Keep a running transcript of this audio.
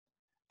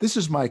This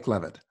is Mike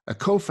Levitt, a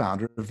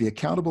co-founder of the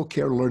Accountable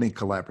Care Learning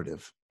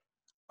Collaborative.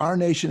 Our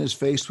nation is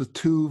faced with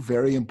two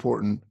very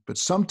important, but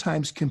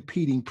sometimes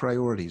competing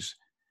priorities.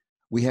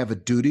 We have a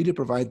duty to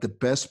provide the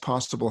best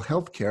possible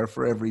health care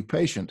for every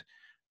patient,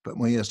 but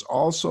we must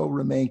also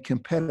remain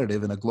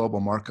competitive in a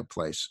global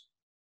marketplace.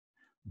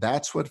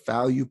 That's what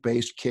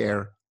value-based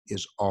care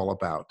is all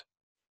about.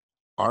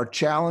 Our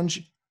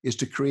challenge is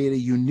to create a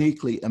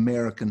uniquely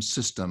American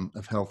system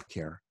of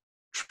healthcare.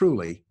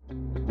 Truly,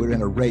 we're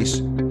in a race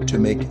to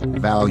make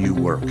value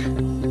work.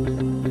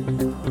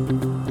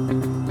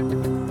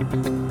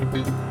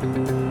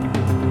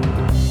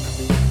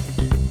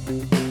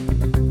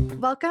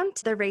 Welcome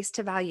to The Race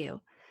to Value,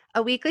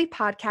 a weekly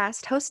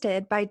podcast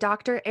hosted by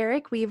Dr.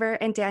 Eric Weaver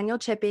and Daniel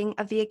Chipping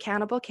of the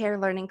Accountable Care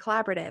Learning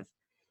Collaborative.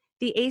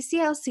 The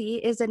ACLC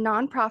is a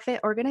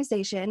nonprofit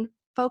organization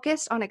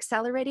focused on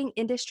accelerating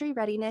industry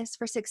readiness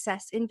for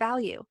success in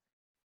value.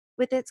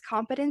 With its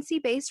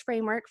competency-based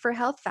framework for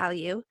health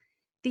value,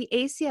 the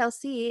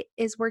ACLC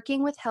is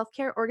working with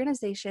healthcare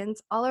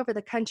organizations all over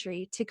the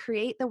country to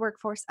create the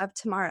workforce of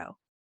tomorrow.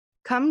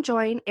 Come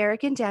join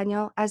Eric and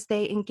Daniel as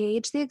they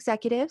engage the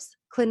executives,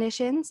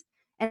 clinicians,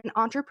 and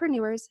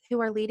entrepreneurs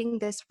who are leading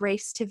this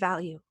race to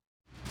value.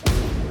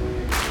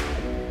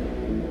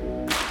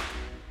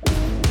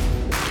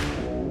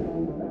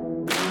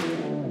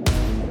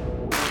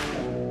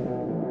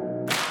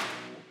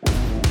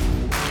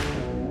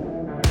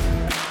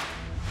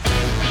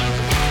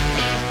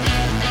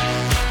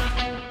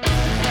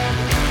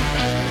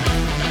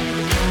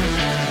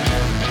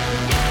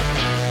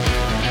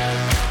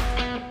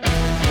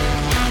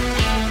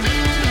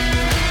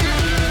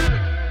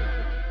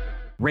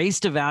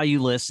 Race to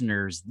Value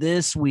listeners,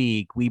 this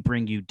week we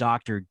bring you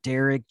Dr.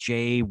 Derek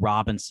J.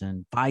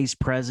 Robinson, Vice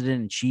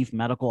President and Chief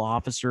Medical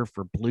Officer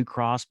for Blue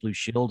Cross Blue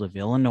Shield of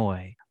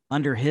Illinois.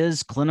 Under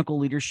his clinical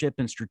leadership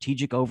and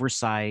strategic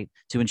oversight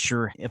to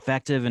ensure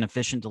effective and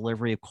efficient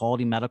delivery of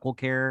quality medical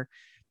care,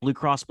 Blue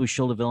Cross Blue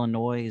Shield of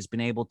Illinois has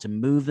been able to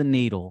move the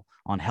needle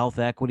on health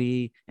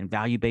equity and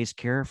value-based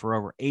care for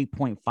over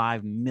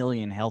 8.5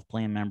 million health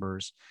plan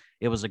members.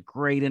 It was a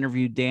great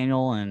interview,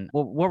 Daniel. And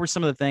what were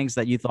some of the things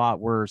that you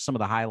thought were some of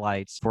the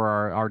highlights for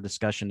our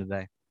discussion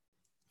today?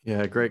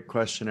 Yeah, great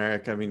question,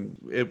 Eric. I mean,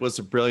 it was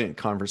a brilliant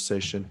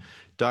conversation.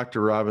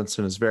 Dr.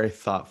 Robinson is very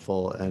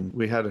thoughtful, and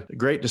we had a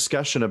great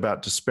discussion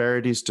about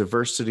disparities,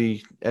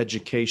 diversity,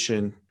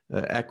 education,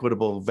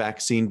 equitable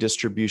vaccine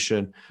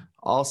distribution,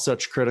 all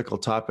such critical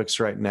topics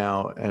right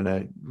now, and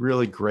a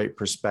really great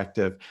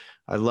perspective.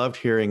 I loved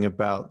hearing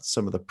about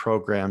some of the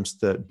programs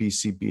that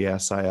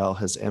BCBSIL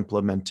has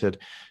implemented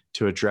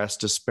to address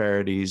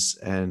disparities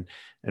and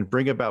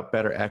bring about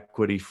better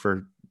equity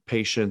for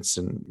patients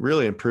and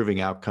really improving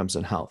outcomes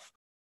in health.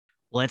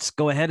 Let's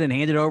go ahead and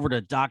hand it over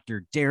to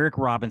Dr. Derek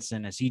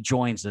Robinson as he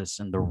joins us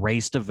in the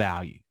Race to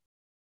Value.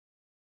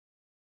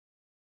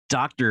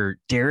 Dr.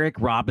 Derek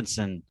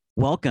Robinson,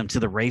 welcome to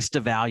the Race to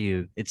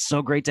Value. It's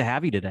so great to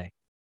have you today.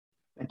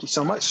 Thank you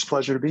so much. It's a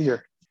pleasure to be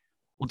here.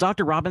 Well,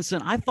 Dr.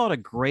 Robinson, I thought a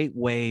great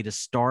way to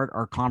start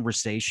our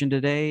conversation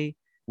today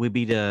would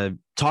be to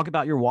talk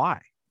about your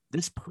why.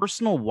 This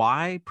personal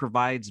why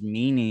provides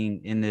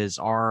meaning and is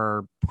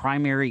our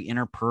primary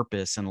inner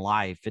purpose in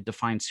life. It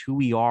defines who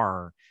we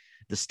are,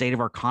 the state of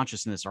our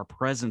consciousness, our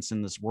presence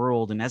in this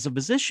world. And as a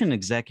physician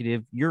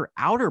executive, your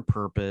outer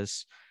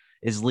purpose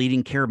is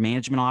leading care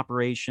management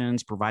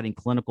operations, providing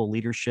clinical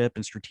leadership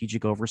and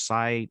strategic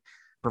oversight,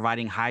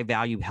 providing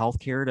high-value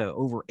healthcare to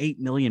over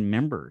 8 million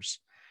members.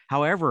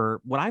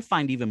 However, what I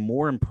find even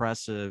more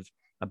impressive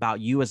about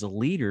you as a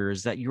leader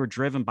is that you're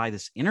driven by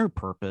this inner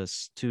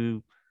purpose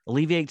to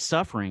alleviate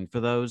suffering for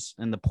those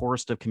in the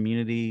poorest of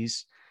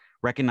communities,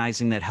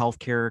 recognizing that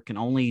healthcare can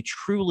only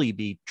truly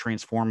be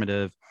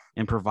transformative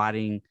in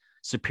providing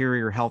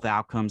superior health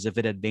outcomes if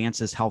it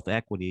advances health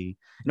equity.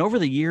 And over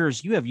the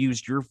years, you have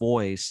used your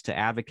voice to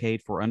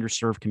advocate for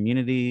underserved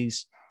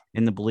communities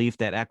in the belief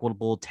that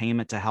equitable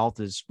attainment to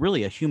health is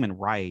really a human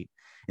right.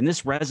 And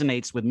this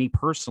resonates with me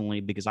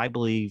personally because I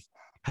believe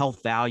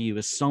health value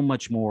is so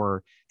much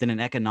more than an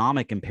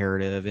economic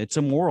imperative. It's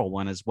a moral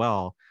one as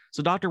well.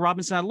 So Dr.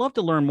 Robinson, I'd love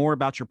to learn more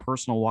about your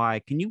personal why.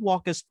 Can you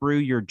walk us through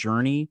your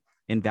journey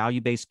in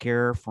value-based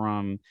care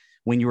from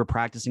when you were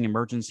practicing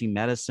emergency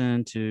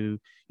medicine to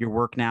your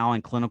work now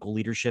in clinical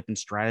leadership and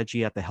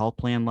strategy at the health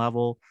plan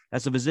level?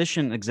 As a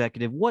physician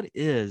executive, what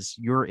is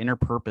your inner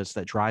purpose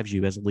that drives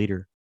you as a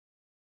leader?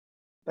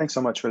 Thanks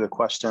so much for the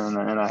question.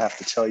 And I have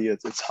to tell you,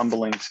 it's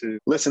humbling to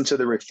listen to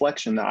the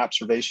reflection, the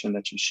observation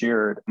that you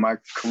shared. My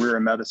career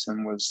in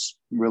medicine was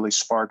really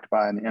sparked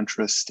by an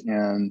interest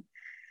in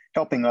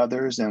helping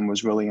others and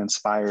was really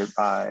inspired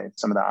by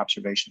some of the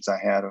observations I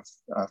had of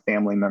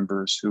family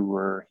members who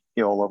were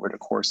ill over the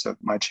course of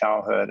my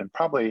childhood, and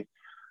probably,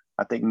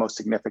 I think, most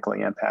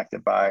significantly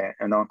impacted by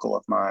an uncle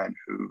of mine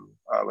who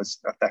was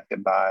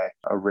affected by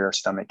a rare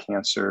stomach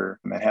cancer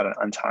and had an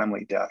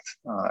untimely death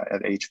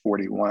at age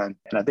 41.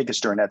 And I think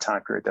it's during that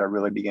time period that I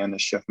really began to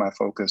shift my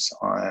focus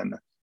on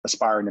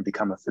aspiring to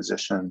become a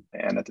physician.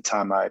 And at the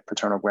time my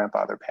paternal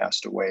grandfather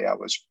passed away, I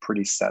was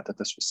pretty set that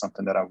this was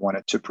something that I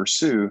wanted to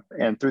pursue.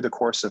 And through the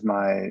course of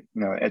my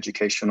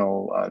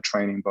educational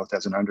training, both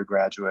as an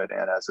undergraduate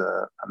and as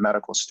a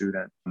medical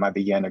student, I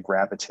began to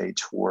gravitate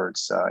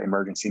towards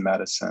emergency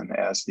medicine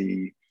as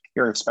the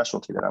area of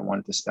specialty that I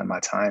wanted to spend my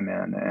time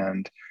in.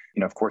 And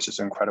of course, it's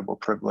an incredible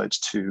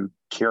privilege to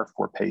care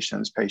for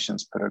patients.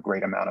 Patients put a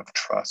great amount of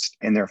trust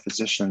in their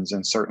physicians,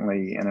 and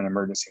certainly in an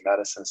emergency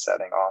medicine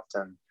setting,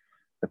 often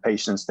the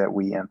patients that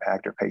we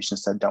impact are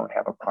patients that don't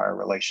have a prior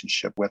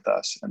relationship with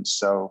us. And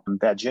so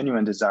that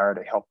genuine desire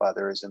to help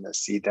others and to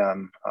see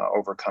them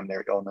overcome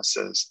their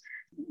illnesses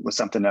was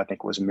something that I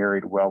think was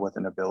married well with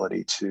an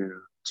ability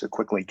to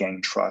quickly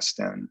gain trust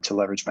and to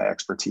leverage my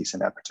expertise in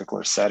that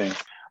particular setting.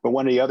 But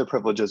one of the other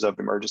privileges of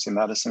emergency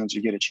medicine is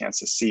you get a chance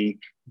to see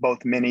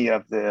both many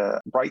of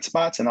the bright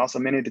spots and also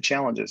many of the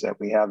challenges that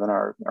we have in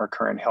our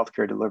current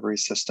healthcare delivery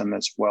system,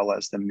 as well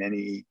as the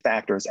many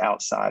factors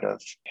outside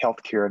of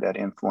healthcare that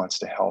influence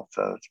the health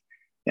of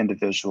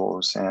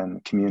individuals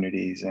and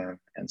communities and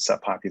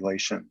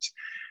subpopulations.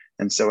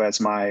 And so as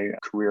my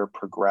career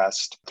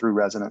progressed through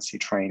residency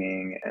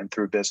training and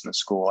through business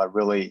school, I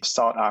really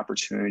sought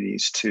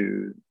opportunities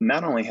to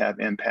not only have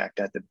impact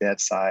at the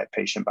bedside,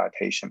 patient by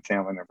patient,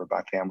 family member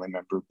by family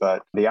member,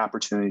 but the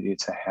opportunity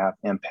to have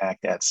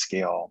impact at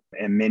scale.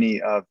 And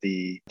many of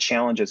the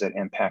challenges that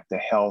impact the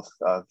health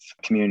of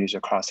communities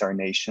across our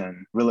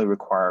nation really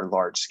require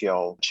large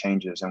scale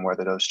changes, and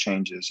whether those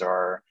changes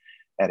are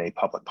at a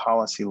public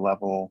policy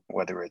level,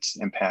 whether it's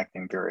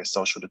impacting various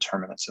social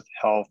determinants of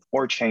health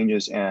or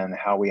changes in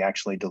how we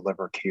actually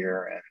deliver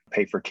care and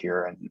pay for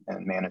care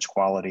and manage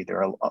quality.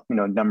 There are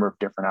a number of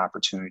different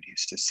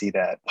opportunities to see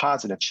that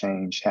positive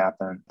change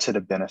happen to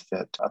the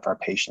benefit of our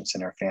patients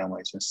and their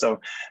families. And so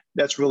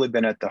that's really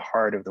been at the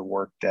heart of the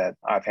work that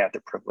I've had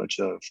the privilege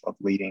of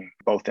leading,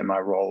 both in my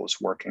roles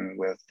working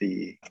with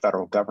the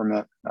federal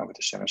government, with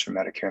the Centers for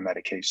Medicare and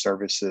Medicaid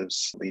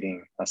Services,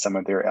 leading some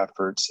of their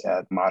efforts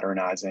at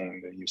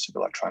modernizing the use of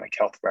electronic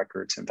health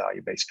records and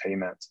value-based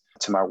payments,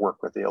 to my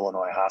work with the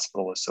Illinois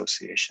Hospital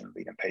Association,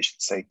 leading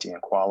patient safety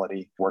and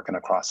quality, working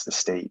across the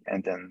state,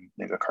 and then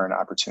the current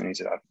opportunities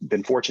that I've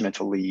been fortunate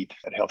to lead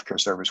at Healthcare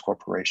Service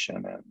Corporation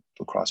and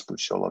Blue Cross Blue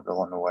Shield of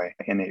Illinois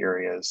in the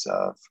areas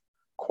of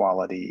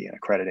quality and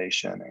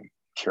accreditation and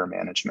care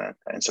management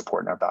and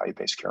supporting our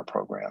value-based care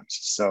programs.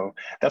 So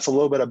that's a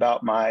little bit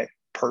about my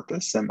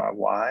purpose and my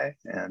why,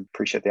 and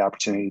appreciate the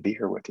opportunity to be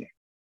here with you.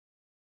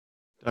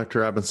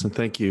 Dr. Robinson,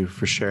 thank you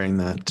for sharing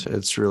that.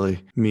 It's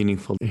really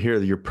meaningful to hear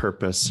your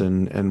purpose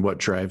and what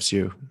drives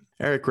you.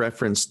 Eric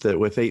referenced that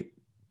with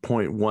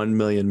 8.1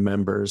 million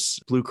members,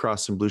 Blue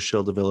Cross and Blue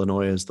Shield of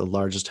Illinois is the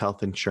largest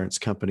health insurance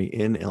company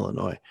in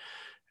Illinois.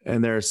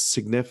 And there are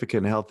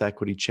significant health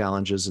equity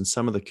challenges in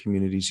some of the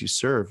communities you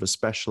serve,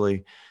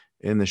 especially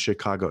in the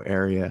Chicago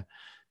area.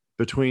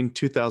 Between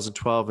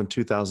 2012 and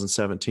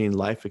 2017,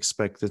 life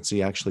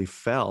expectancy actually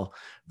fell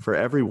for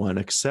everyone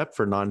except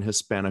for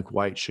non-Hispanic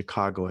white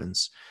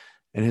Chicagoans.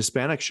 And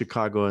Hispanic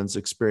Chicagoans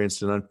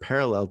experienced an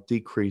unparalleled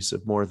decrease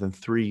of more than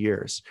 3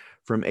 years,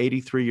 from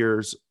 83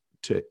 years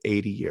to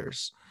 80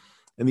 years.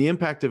 And the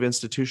impact of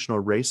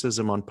institutional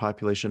racism on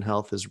population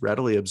health is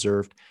readily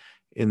observed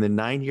in the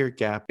 9-year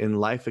gap in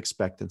life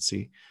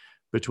expectancy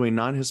between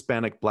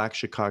non-Hispanic Black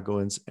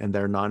Chicagoans and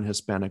their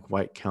non-Hispanic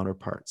white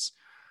counterparts.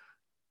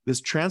 This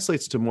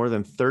translates to more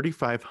than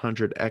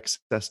 3,500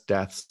 excess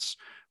deaths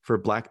for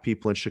Black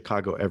people in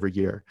Chicago every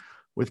year,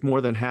 with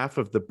more than half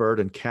of the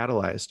burden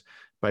catalyzed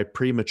by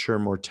premature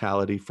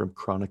mortality from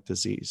chronic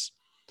disease.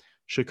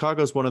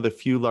 Chicago is one of the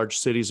few large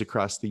cities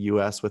across the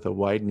U.S. with a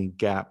widening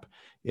gap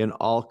in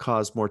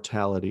all-cause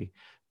mortality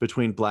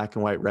between Black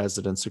and white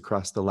residents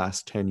across the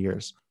last 10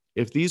 years.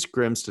 If these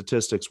grim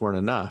statistics weren't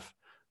enough,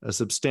 a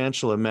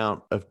substantial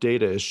amount of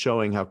data is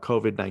showing how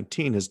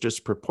COVID-19 has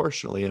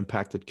disproportionately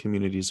impacted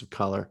communities of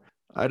color.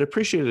 I'd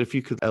appreciate it if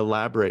you could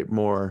elaborate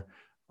more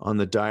on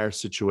the dire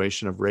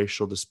situation of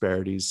racial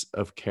disparities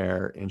of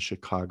care in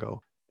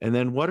Chicago. And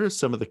then what are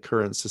some of the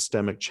current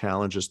systemic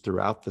challenges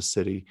throughout the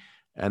city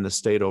and the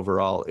state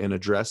overall in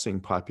addressing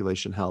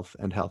population health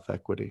and health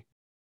equity?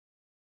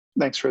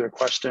 Thanks for the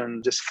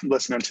question. Just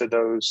listening to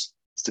those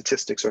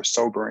statistics are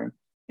sobering.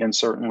 And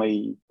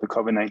certainly the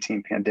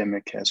COVID-19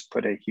 pandemic has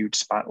put a huge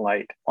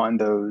spotlight on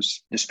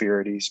those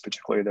disparities,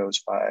 particularly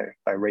those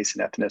by race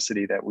and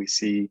ethnicity that we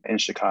see in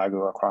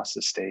Chicago, across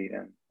the state,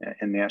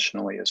 and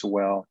nationally as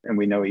well. And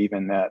we know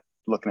even that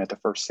looking at the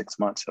first 6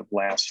 months of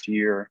last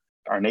year,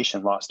 our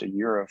nation lost a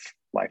year of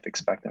life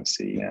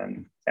expectancy,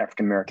 and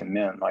African-American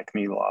men like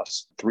me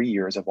lost 3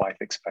 years of life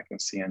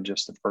expectancy in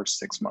just the first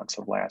 6 months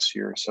of last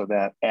year. So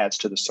that adds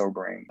to the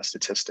sobering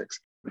statistics.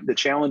 The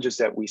challenges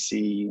that we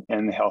see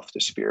in the health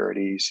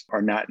disparities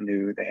are not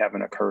new. They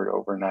haven't occurred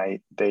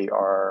overnight. They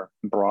are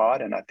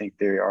broad, and I think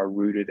they are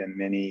rooted in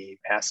many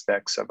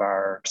aspects of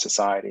our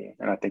society.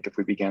 And I think if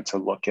we begin to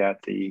look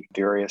at the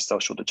various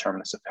social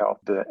determinants of health,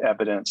 the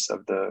evidence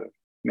of the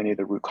many of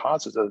the root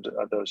causes of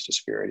those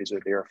disparities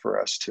are there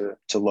for us to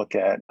look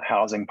at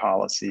housing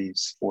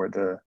policies for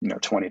the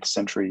 20th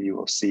century. You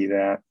will see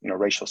that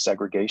racial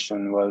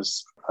segregation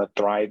was a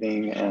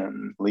thriving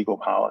and legal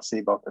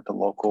policy both at the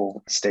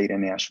local, state,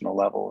 and national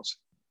levels.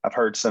 I've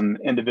heard some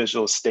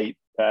individuals state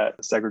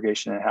that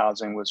segregation in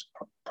housing was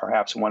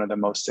perhaps one of the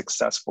most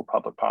successful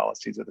public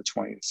policies of the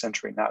 20th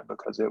century, not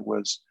because it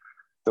was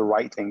the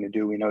right thing to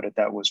do. We know that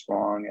that was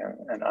wrong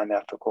and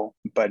unethical,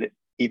 but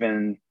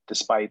even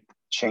despite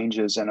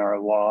changes in our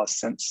laws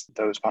since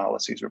those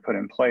policies were put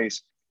in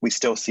place, we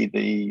still see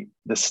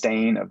the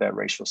stain of that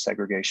racial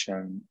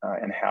segregation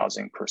in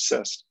housing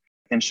persist.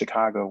 In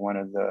Chicago, one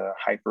of the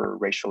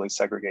hyper-racially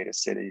segregated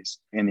cities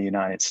in the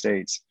United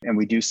States. And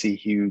we do see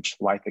huge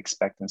life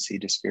expectancy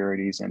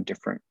disparities in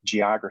different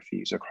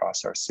geographies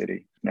across our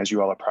city. And as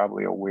you all are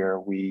probably aware,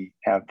 we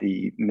have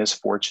the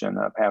misfortune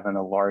of having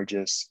the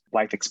largest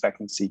life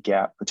expectancy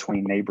gap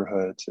between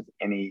neighborhoods of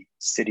any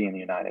city in the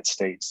United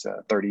States,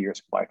 30 years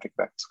of life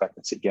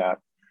expectancy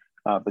gap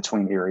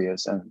between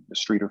areas, and the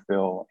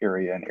Streeterville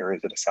area and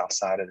areas of the south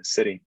side of the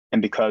city.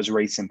 And because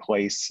race and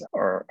place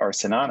are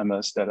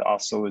synonymous, that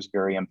also is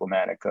very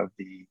emblematic of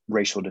the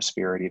racial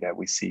disparity that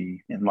we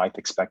see in life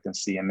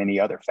expectancy and many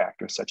other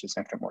factors such as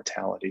infant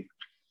mortality,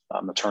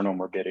 maternal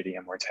morbidity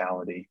and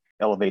mortality,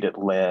 elevated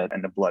lead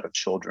in the blood of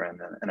children,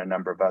 and a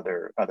number of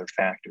other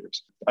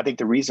factors. I think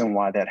the reason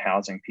why that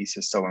housing piece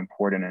is so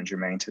important and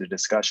germane to the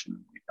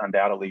discussion,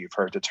 undoubtedly you've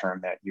heard the term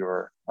that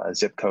your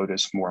zip code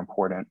is more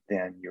important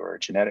than your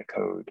genetic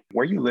code.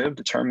 Where you live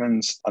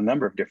determines a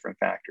number of different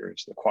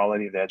factors: the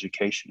quality of the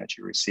education that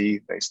you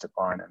receive based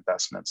upon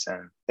investments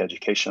in the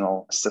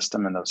educational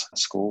system in those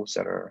schools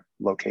that are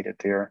located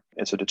there.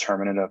 It's a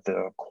determinant of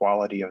the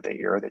quality of the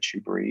air that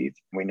you breathe.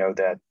 We know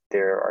that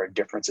there are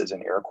differences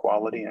in air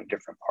quality in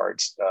different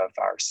parts of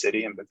our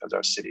city. And because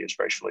our city is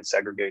racially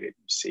segregated,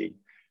 you see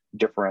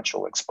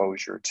differential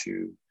exposure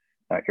to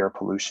air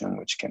pollution,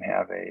 which can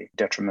have a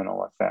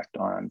detrimental effect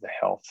on the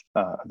health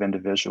of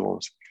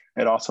individuals.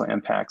 It also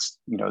impacts,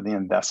 the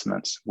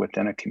investments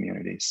within a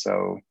community.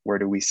 So where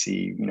do we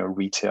see,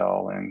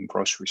 retail and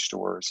grocery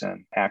stores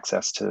and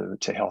access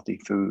to healthy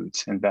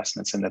foods,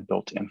 investments in the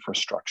built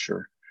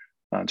infrastructure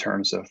in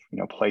terms of,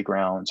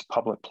 playgrounds,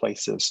 public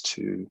places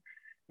to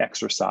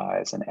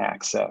exercise and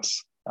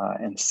access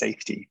and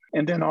safety.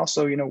 And then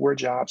also, where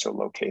jobs are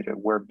located,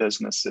 where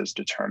businesses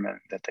determine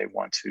that they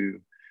want to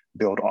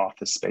build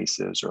office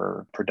spaces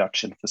or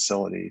production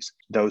facilities.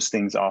 Those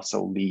things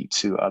also lead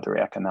to other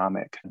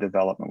economic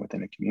development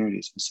within the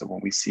communities. And so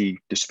when we see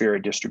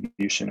disparate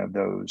distribution of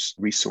those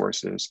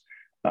resources,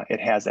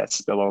 it has that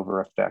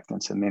spillover effect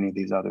into many of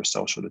these other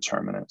social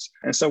determinants.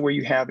 And so where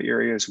you have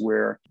areas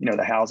where,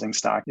 the housing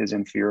stock is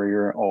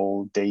inferior,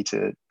 old,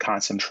 dated,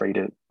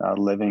 concentrated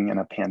living in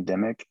a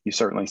pandemic, you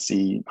certainly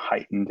see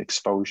heightened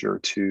exposure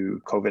to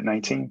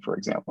COVID-19, for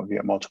example. If you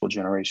have multiple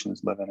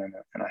generations living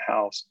in a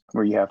house,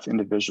 where you have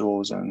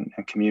individuals and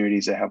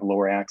communities that have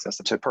lower access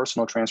to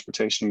personal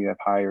transportation, you have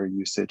higher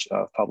usage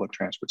of public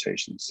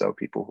transportation. So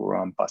people who are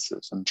on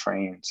buses and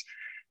trains,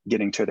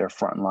 getting to their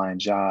frontline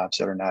jobs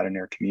that are not in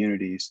their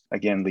communities,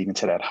 again, leading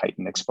to that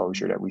heightened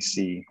exposure that we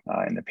see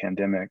in the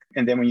pandemic.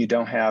 And then when you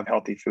don't have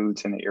healthy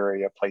foods in the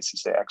area,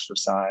 places to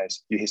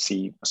exercise, you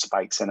see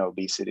spikes in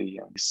obesity.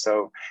 And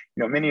so,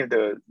 many of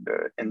the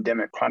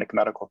endemic chronic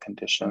medical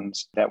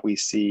conditions that we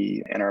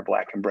see in our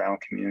Black and brown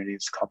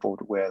communities, coupled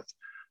with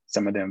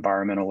some of the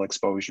environmental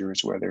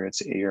exposures, whether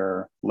it's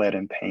air, lead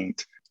in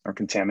paint, or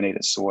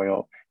contaminated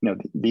soil,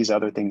 these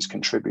other things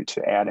contribute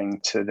to adding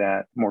to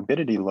that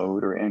morbidity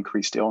load or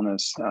increased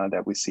illness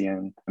that we see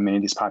in many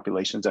of these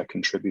populations that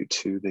contribute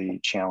to the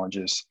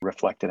challenges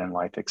reflected in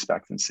life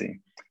expectancy.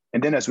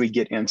 And then as we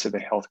get into the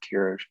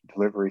healthcare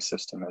delivery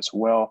system as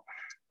well,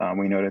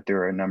 we know that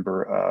there are a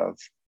number of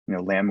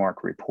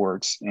landmark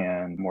reports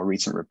and more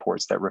recent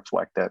reports that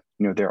reflect that,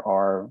 there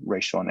are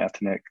racial and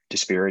ethnic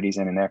disparities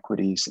and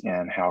inequities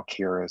in how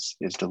care is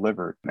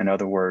delivered. In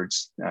other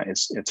words,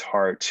 it's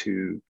hard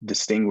to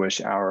distinguish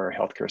our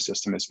healthcare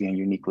system as being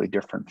uniquely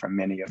different from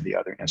many of the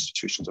other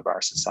institutions of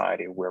our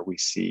society where we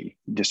see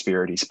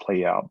disparities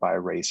play out by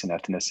race and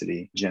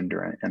ethnicity,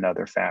 gender, and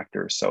other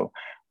factors. So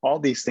all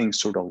these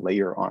things sort of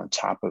layer on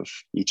top of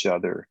each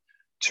other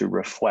to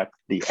reflect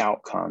the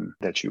outcome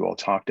that you all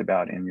talked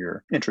about in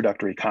your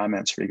introductory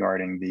comments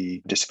regarding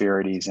the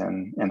disparities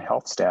in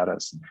health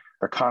status.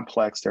 They're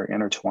complex, they're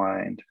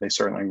intertwined. They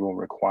certainly will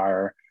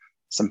require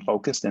some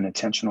focused and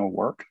intentional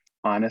work,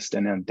 honest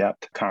and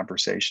in-depth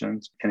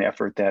conversations, an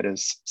effort that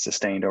is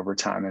sustained over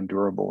time and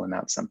durable, and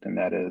not something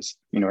that is,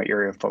 an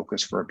area of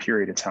focus for a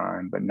period of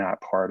time, but not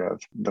part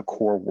of the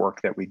core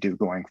work that we do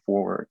going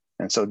forward.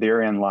 And so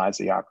therein lies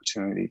the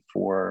opportunity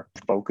for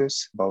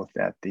focus, both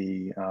at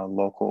the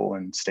local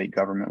and state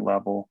government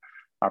level,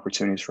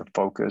 opportunities for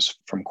focus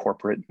from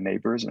corporate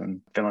neighbors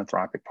and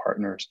philanthropic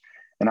partners,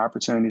 and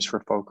opportunities for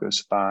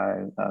focus by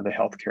the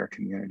healthcare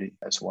community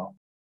as well.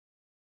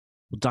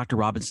 Well, Dr.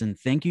 Robinson,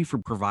 thank you for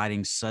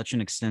providing such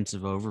an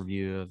extensive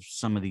overview of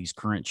some of these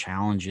current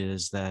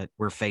challenges that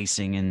we're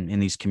facing in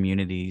these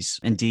communities.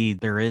 Indeed,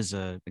 there is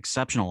an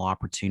exceptional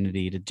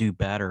opportunity to do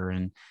better.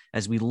 And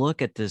as we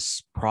look at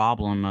this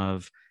problem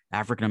of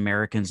African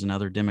Americans and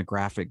other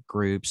demographic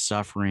groups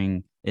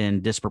suffering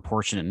in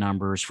disproportionate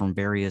numbers from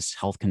various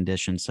health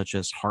conditions such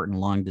as heart and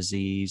lung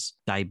disease,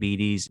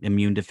 diabetes,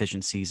 immune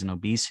deficiencies, and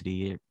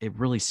obesity, it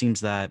really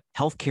seems that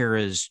healthcare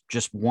is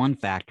just one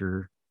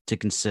factor to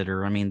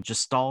consider. I mean,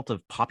 gestalt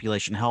of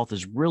population health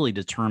is really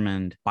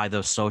determined by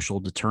those social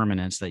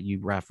determinants that you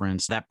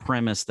referenced. That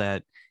premise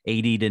that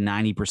 80 to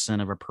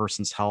 90% of a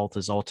person's health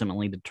is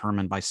ultimately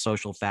determined by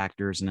social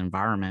factors and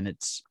environment.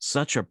 It's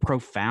such a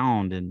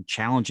profound and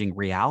challenging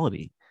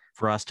reality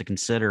for us to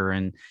consider.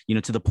 And,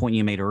 to the point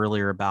you made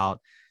earlier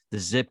about the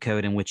zip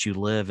code in which you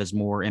live has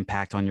more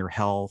impact on your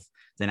health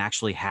than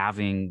actually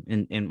having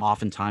and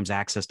oftentimes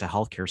access to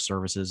healthcare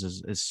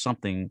services is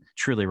something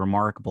truly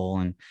remarkable.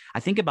 And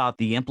I think about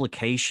the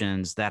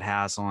implications that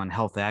has on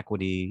health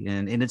equity,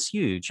 and it's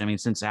huge. I mean,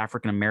 since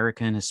African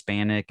American,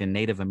 Hispanic, and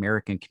Native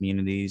American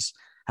communities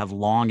have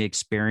long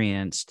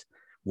experienced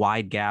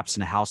wide gaps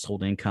in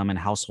household income and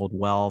household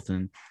wealth,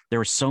 and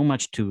there is so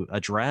much to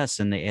address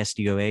in the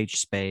SDOH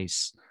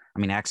space. I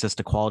mean, access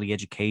to quality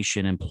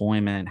education,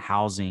 employment,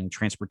 housing,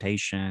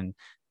 transportation,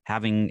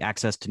 having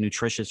access to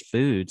nutritious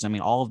foods. I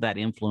mean, all of that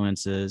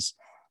influences,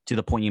 to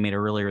the point you made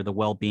earlier, the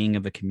well-being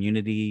of a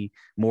community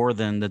more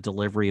than the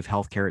delivery of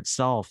healthcare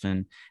itself.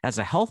 And as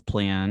a health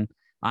plan,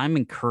 I'm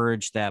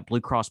encouraged that Blue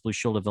Cross Blue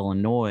Shield of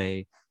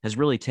Illinois has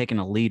really taken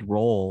a lead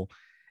role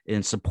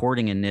in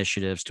supporting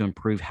initiatives to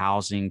improve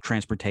housing,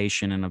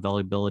 transportation, and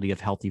availability of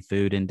healthy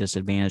food in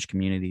disadvantaged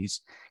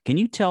communities. Can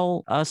you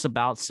tell us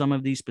about some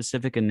of these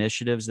specific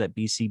initiatives that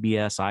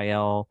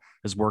BCBSIL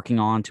is working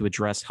on to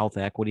address health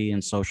equity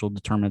and social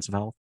determinants of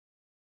health?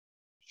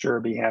 Sure,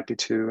 be happy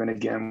to. And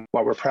again,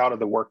 while we're proud of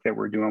the work that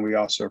we're doing, we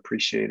also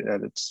appreciate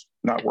that it's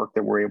not work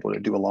that we're able to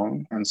do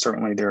alone. And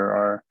certainly there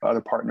are other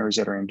partners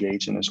that are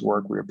engaged in this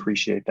work. We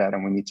appreciate that,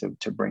 and we need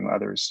to bring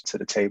others to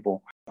the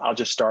table. I'll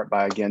just start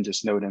by, again,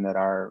 just noting that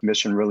our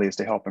mission really is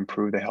to help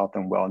improve the health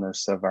and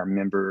wellness of our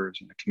members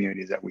and the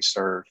communities that we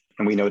serve.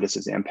 And we know this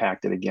is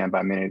impacted, again,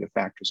 by many of the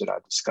factors that I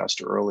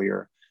discussed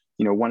earlier.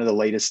 One of the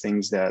latest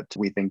things that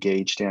we've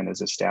engaged in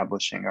is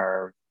establishing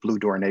our Blue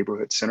Door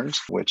Neighborhood Centers,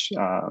 which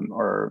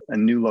are a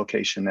new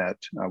location that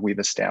we've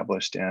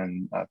established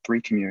in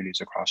 3 communities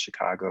across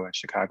Chicago, in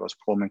Chicago's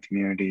Pullman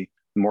community,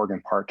 Morgan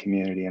Park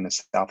community, and the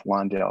South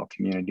Lawndale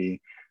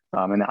community.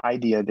 And the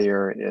idea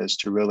there is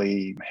to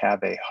really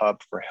have a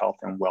hub for health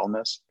and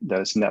wellness that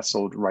is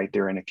nestled right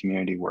there in the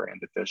community where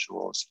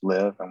individuals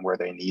live and where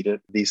they need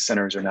it. These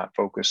centers are not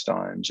focused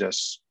on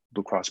just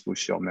Blue Cross Blue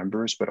Shield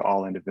members, but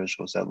all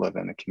individuals that live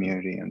in the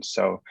community. And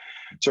so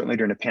certainly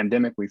during the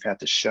pandemic, we've had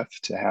to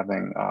shift to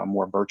having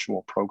more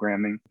virtual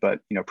programming.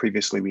 But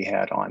previously we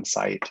had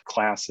on-site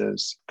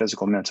classes,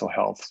 physical, mental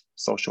health,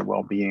 social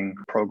well-being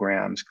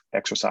programs,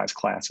 exercise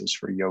classes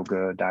for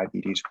yoga,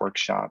 diabetes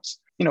workshops,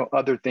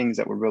 other things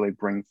that would really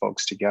bring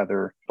folks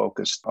together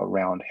focused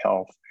around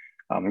health.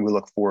 And we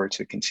look forward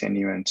to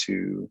continuing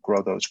to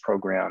grow those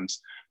programs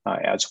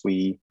as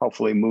we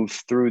hopefully move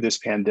through this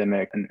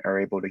pandemic and are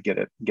able to get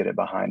it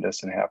behind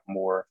us and have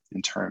more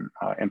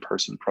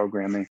in-person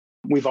programming.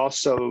 We've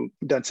also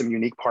done some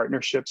unique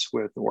partnerships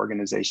with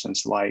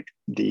organizations like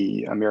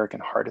the American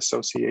Heart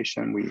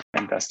Association. We've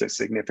invested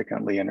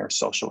significantly in our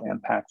social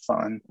impact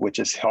fund, which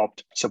has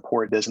helped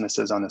support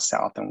businesses on the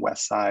south and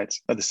west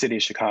sides of the city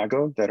of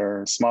Chicago that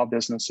are small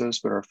businesses,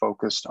 but are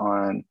focused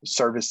on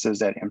services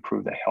that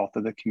improve the health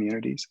of the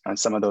communities. And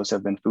some of those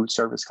have been food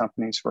service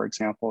companies, for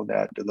example,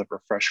 that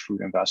deliver fresh fruit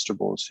and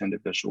vegetables to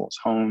individuals'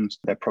 homes.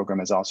 That program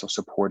has also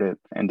supported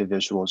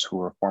individuals who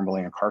are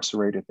formerly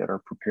incarcerated that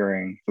are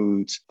preparing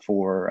foods for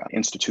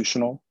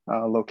institutional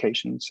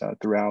locations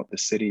throughout the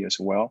city as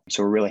well.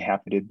 So we're really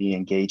happy to be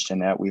engaged in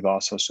that. We've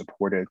also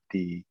supported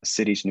the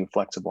city's new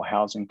flexible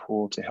housing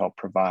pool to help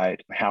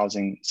provide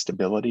housing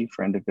stability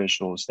for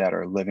individuals that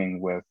are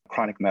living with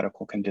chronic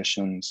medical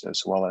conditions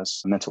as well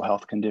as mental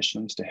health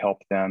conditions, to help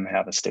them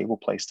have a stable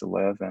place to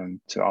live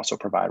and to also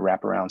provide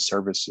wraparound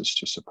services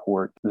to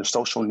support their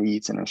social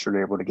needs and ensure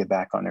they're able to get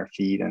back on their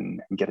feet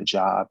and get a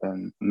job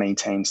and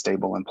maintain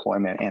stable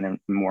employment and,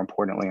 more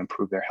importantly,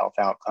 improve their health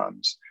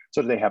outcomes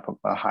so that they have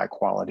a high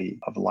quality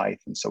of life.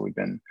 And so we've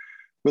been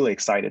really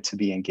excited to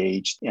be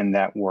engaged in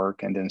that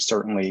work. And then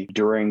certainly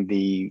during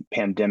the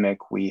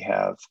pandemic, we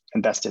have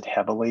invested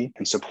heavily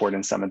in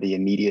supporting some of the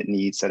immediate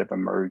needs that have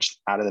emerged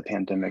out of the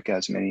pandemic,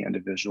 as many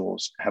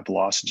individuals have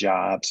lost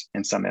jobs,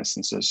 in some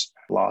instances,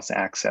 lost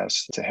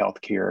access to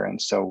healthcare.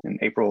 And so in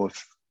April of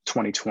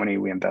 2020,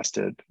 we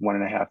invested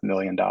 $1.5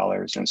 million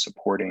in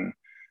supporting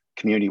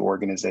community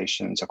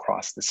organizations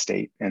across the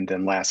state. And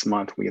then last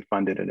month, we had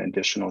funded an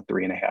additional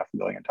 $3.5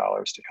 million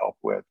to help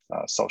with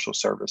social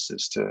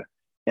services to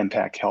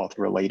impact health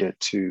related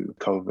to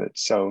COVID.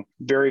 So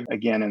very,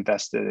 again,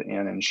 invested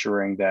in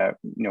ensuring that,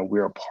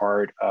 we're a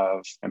part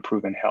of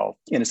improving health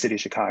in the city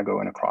of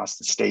Chicago and across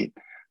the state.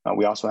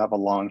 We also have a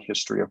long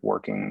history of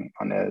working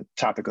on the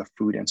topic of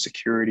food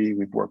insecurity.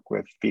 We've worked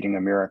with Feeding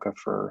America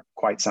for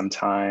quite some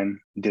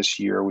time. This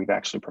year, we've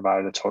actually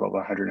provided a total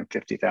of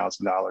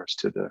 $150,000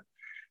 to the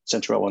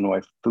Central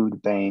Illinois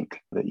Food Bank,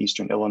 the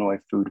Eastern Illinois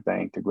Food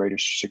Bank, the Greater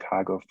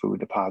Chicago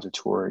Food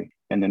Depository,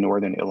 and the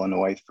Northern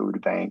Illinois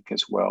Food Bank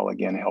as well,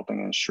 again,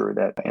 helping ensure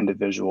that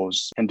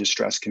individuals in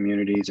distressed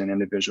communities and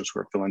individuals who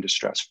are feeling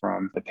distressed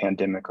from the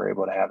pandemic are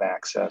able to have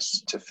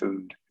access to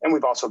food. And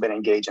we've also been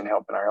engaged in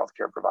helping our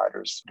healthcare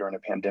providers during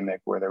the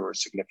pandemic where there were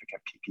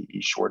significant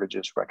PPE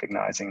shortages,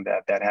 recognizing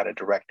that that had a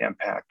direct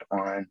impact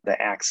on the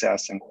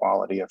access and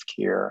quality of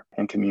care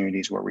in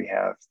communities where we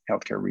have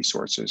healthcare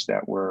resources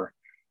that were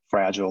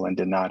fragile and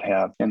did not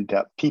have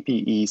in-depth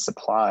PPE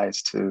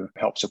supplies to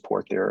help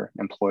support their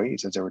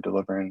employees as they were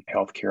delivering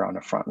healthcare on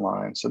the front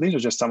line. So these are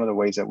just some of the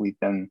ways that we've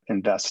been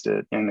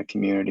invested in the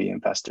community,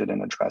 invested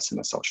in addressing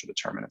the social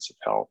determinants of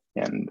health.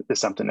 And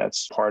it's something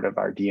that's part of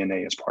our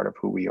DNA, as part of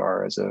who we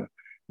are as a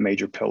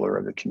major pillar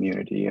of the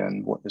community,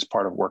 and is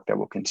part of work that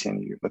will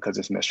continue because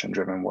it's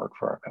mission-driven work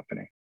for our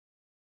company.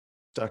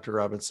 Dr.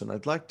 Robinson,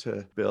 I'd like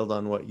to build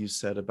on what you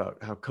said about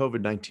how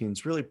COVID-19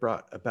 has really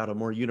brought about a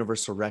more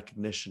universal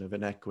recognition of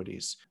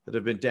inequities that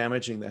have been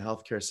damaging the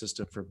healthcare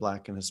system for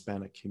Black and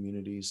Hispanic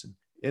communities. And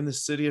in the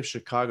city of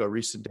Chicago,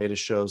 recent data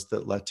shows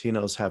that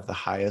Latinos have the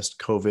highest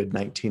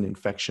COVID-19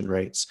 infection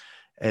rates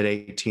at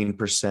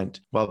 18%,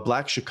 while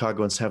Black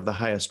Chicagoans have the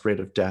highest rate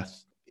of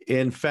death.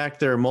 In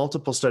fact, there are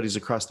multiple studies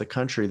across the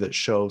country that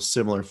show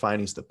similar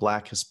findings that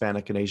Black,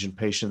 Hispanic, and Asian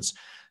patients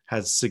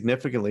had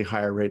significantly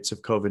higher rates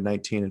of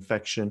COVID-19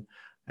 infection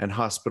and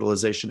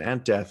hospitalization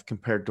and death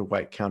compared to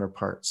white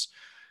counterparts.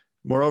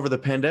 Moreover, the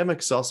pandemic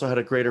has also had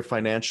a greater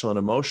financial and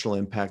emotional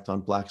impact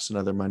on Blacks and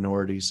other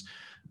minorities,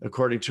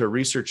 according to a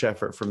research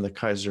effort from the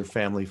Kaiser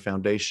Family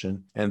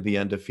Foundation and The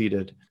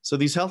Undefeated. So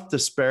these health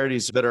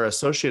disparities that are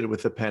associated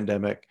with the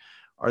pandemic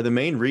are the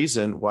main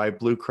reason why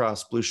Blue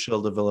Cross Blue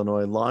Shield of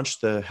Illinois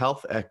launched the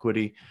Health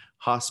Equity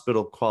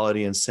Hospital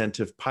Quality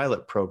Incentive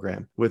Pilot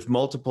Program with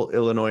multiple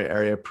Illinois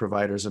area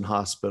providers and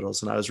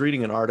hospitals. And I was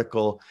reading an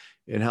article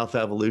in Health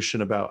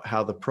Evolution about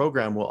how the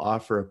program will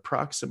offer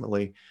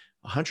approximately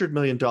 $100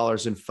 million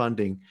in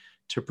funding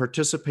to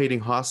participating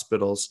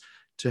hospitals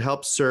to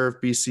help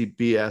serve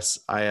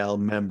BCBS-IL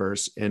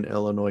members in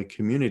Illinois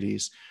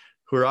communities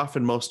who are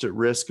often most at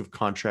risk of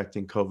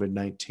contracting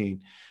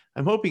COVID-19.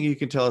 I'm hoping you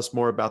can tell us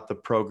more about the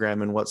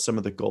program and what some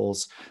of the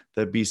goals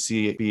that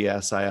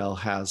BCBS-IL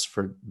has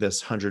for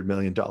this $100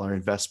 million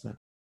investment.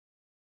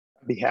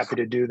 I'd be happy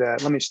to do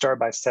that. Let me start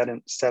by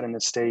setting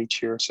the stage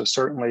here. So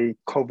certainly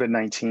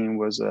COVID-19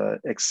 was an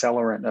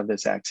accelerant of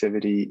this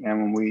activity.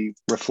 And when we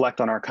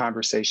reflect on our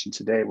conversation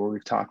today, where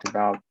we've talked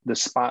about the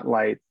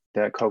spotlight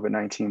that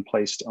COVID-19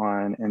 placed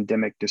on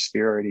endemic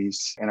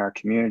disparities in our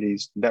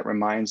communities, that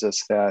reminds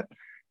us that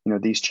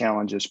these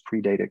challenges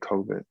predated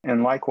COVID.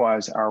 And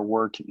likewise, our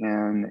work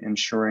in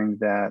ensuring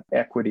that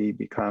equity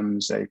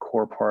becomes a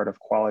core part of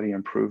quality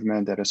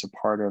improvement, that is a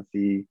part of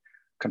the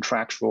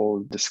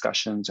contractual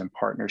discussions and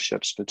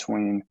partnerships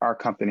between our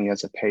company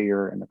as a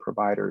payer and the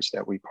providers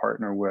that we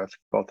partner with,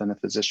 both in the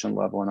physician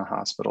level and a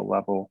hospital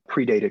level,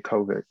 predated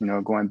COVID.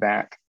 Going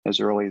back as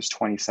early as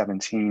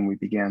 2017, we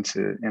began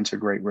to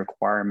integrate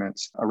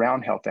requirements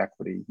around health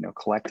equity,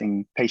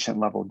 collecting patient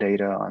level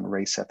data on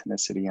race,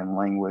 ethnicity, and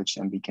language,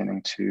 and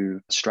beginning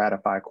to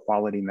stratify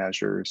quality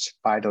measures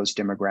by those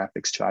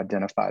demographics to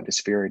identify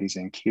disparities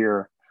in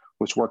care,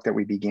 was work that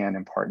we began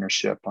in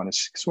partnership on a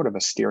sort of a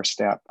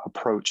stair-step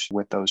approach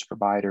with those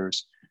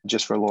providers.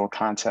 Just for a little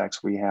context,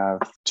 we have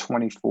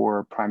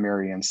 24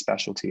 primary and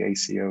specialty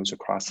ACOs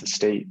across the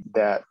state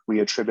that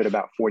we attribute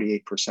about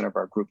 48% of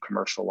our group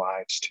commercial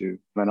lives to.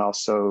 And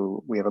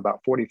also we have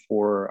about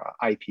 44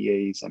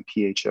 IPAs and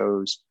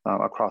PHOs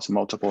across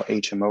multiple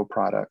HMO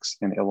products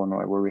in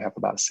Illinois, where we have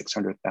about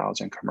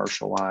 600,000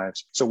 commercial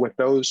lives. So with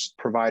those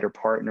provider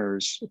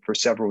partners for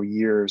several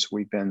years,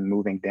 we've been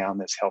moving down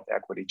this health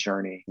equity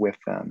journey with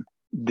them.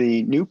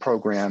 The new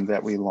program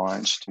that we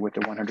launched with the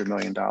 $100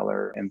 million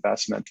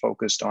investment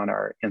focused on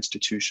our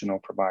institutional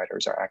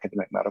providers, our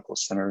academic medical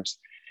centers,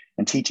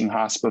 and teaching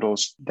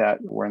hospitals that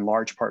were in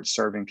large part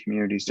serving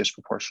communities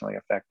disproportionately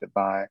affected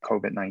by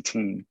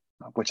COVID-19,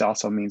 which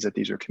also means that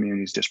these are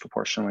communities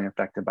disproportionately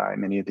affected by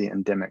many of the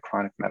endemic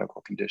chronic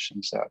medical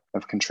conditions that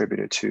have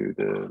contributed to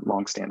the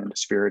longstanding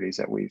disparities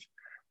that we've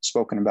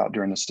spoken about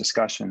during this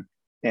discussion.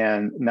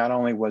 And not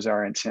only was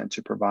our intent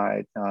to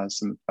provide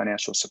some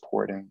financial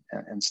support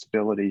and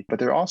stability, but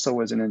there also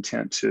was an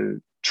intent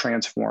to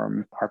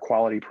transform our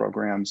quality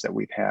programs that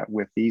we've had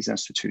with these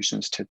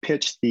institutions to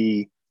pitch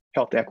the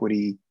health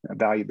equity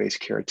value-based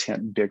care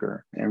tent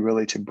bigger, and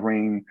really to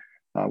bring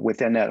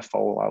within that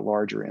fold our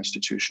larger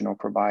institutional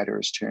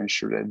providers to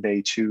ensure that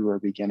they too are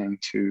beginning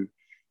to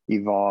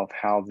evolve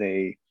how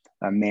they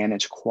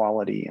manage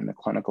quality in the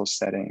clinical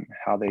setting,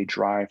 how they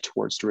drive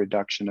towards the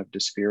reduction of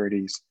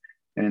disparities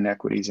and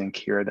inequities in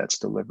care that's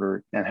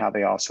delivered, and how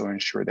they also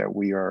ensure that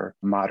we are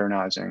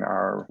modernizing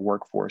our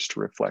workforce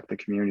to reflect the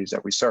communities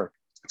that we serve.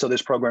 So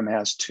this program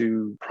has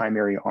two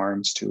primary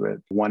arms to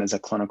it. One is a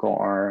clinical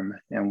arm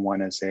and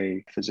one is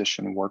a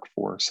physician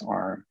workforce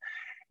arm.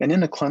 And in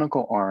the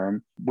clinical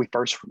arm, we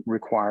first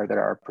require that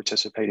our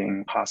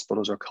participating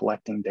hospitals are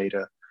collecting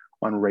data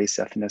on race,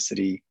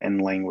 ethnicity,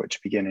 and language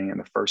beginning in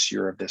the first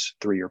year of this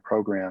 3-year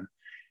program.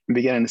 And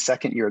begin in the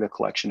second year, the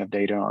collection of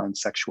data on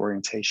sexual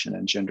orientation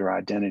and gender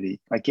identity.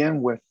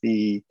 Again, with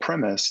the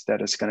premise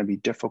that it's going to be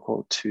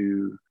difficult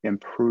to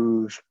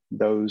improve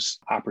those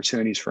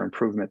opportunities for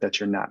improvement that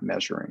you're not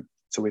measuring.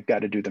 So we've got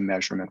to do the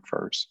measurement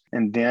first.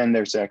 And then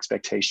there's the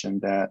expectation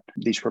that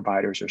these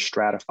providers are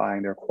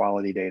stratifying their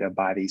quality data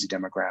by these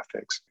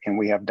demographics. And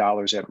we have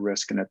dollars at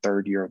risk in the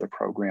third year of the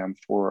program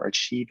for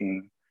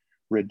achieving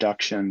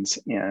reductions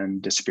in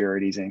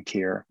disparities in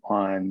care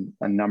on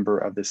a number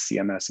of the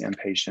CMS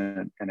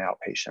inpatient and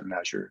outpatient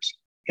measures.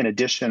 In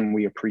addition,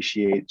 we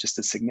appreciate just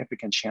the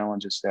significant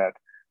challenges that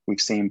we've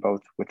seen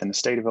both within the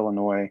state of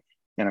Illinois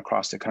and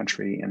across the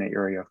country in the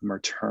area of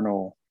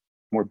maternal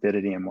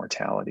morbidity and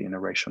mortality and the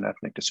racial and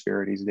ethnic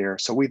disparities there.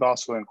 So we've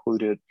also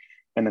included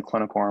in the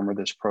clinical arm of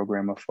this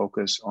program a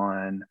focus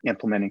on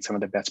implementing some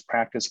of the best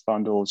practice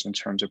bundles in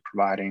terms of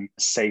providing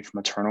safe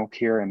maternal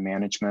care and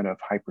management of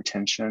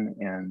hypertension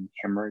and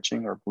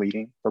hemorrhaging or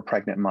bleeding for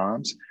pregnant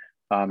moms.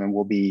 And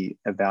we'll be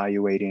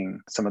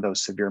evaluating some of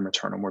those severe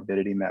maternal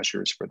morbidity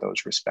measures for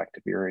those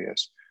respective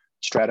areas,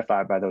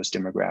 stratified by those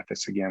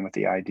demographics, again, with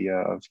the idea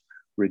of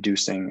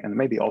reducing and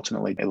maybe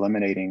ultimately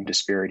eliminating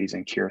disparities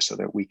in care so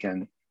that we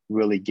can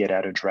really get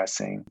at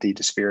addressing the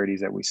disparities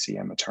that we see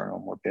in maternal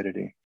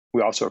morbidity.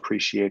 We also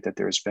appreciate that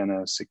there's been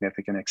a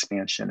significant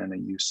expansion in the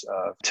use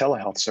of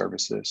telehealth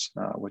services,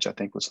 which I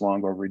think was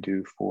long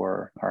overdue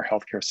for our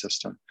healthcare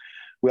system.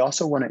 We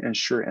also want to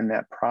ensure in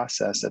that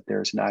process that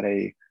there's not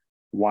a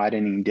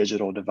widening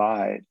digital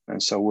divide.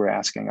 And so we're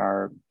asking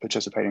our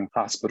participating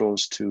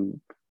hospitals to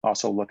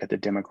also look at the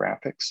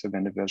demographics of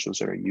individuals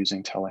that are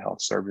using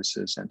telehealth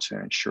services and to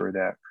ensure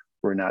that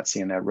we're not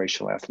seeing that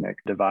racial ethnic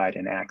divide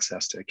in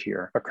access to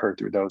care occur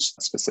through those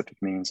specific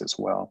means as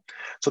well.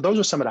 So those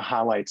are some of the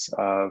highlights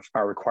of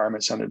our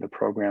requirements under the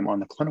program on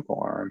the clinical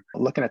arm.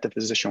 Looking at the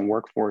physician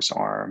workforce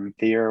arm,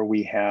 there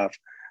we have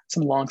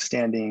some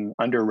longstanding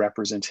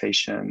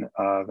underrepresentation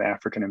of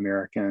African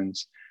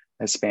Americans,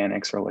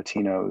 Hispanics or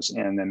Latinos,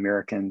 and the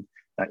American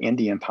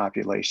Indian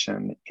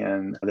population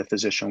in the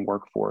physician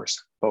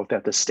workforce, both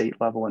at the state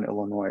level in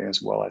Illinois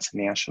as well as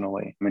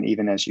nationally. I mean,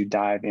 even as you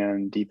dive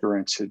in deeper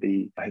into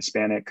the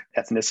Hispanic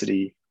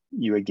ethnicity,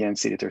 you again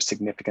see that there's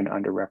significant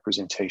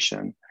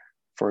underrepresentation,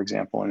 for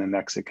example, in the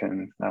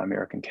Mexican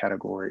American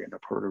category and the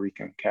Puerto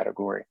Rican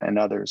category and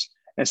others.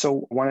 And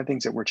so one of the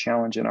things that we're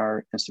challenging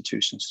our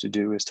institutions to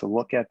do is to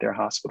look at their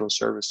hospital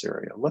service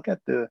area, look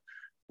at the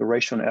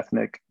racial and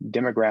ethnic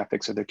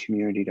demographics of the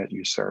community that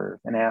you serve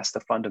and ask the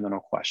fundamental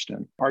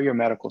question, are your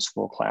medical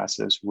school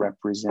classes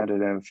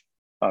representative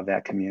of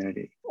that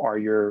community? Are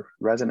your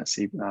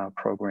residency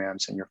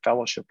programs and your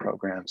fellowship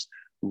programs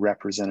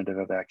representative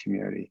of that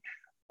community?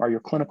 Are your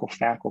clinical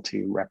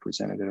faculty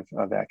representative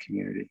of that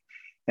community?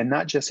 And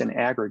not just in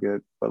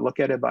aggregate, but look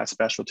at it by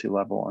specialty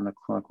level on the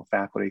clinical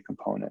faculty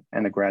component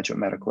and the graduate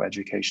medical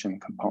education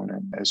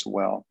component as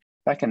well.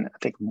 Back in, I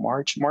think,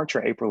 March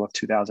or April of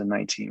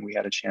 2019, we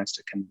had a chance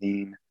to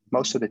convene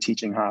most of the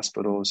teaching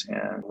hospitals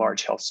and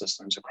large health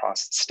systems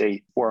across the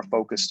state for a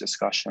focused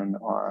discussion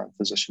on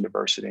physician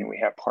diversity. And we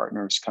had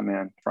partners come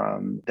in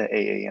from the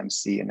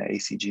AAMC and the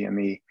ACGME.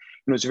 And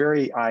it was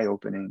very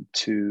eye-opening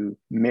to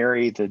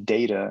marry the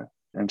data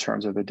in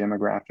terms of the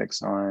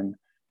demographics on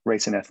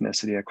race and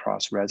ethnicity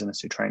across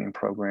residency training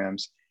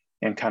programs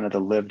and kind of the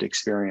lived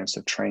experience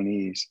of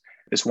trainees.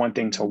 It's one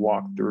thing to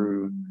walk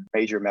through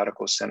major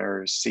medical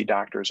centers, see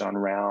doctors on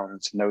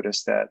rounds,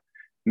 notice that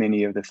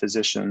many of the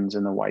physicians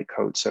in the white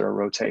coats that are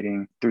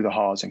rotating through the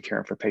halls and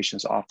caring for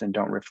patients often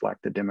don't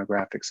reflect the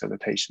demographics of the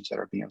patients that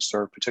are being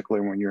served,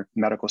 particularly when your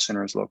medical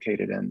center is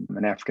located in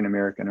an African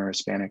American or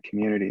Hispanic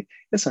community.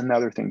 It's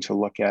another thing to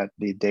look at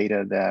the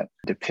data that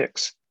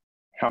depicts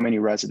how many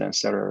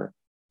residents that are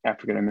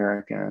African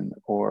American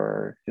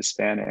or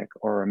Hispanic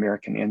or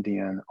American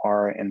Indian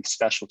are in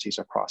specialties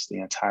across the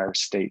entire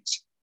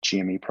state's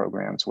GME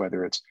programs,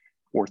 whether it's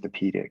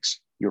orthopedics,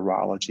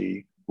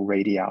 urology,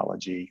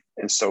 radiology,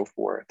 and so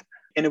forth.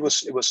 And it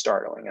was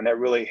startling. And that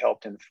really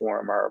helped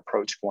inform our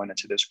approach going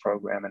into this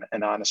program.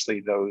 And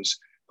honestly, those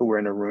who were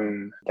in the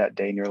room that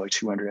day, nearly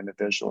 200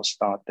 individuals,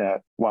 thought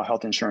that while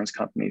health insurance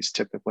companies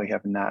typically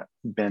have not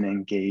been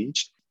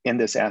engaged in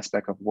this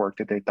aspect of work,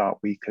 that they thought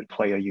we could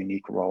play a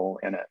unique role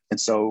in it. And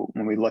so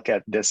when we look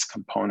at this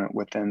component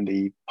within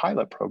the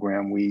pilot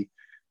program, we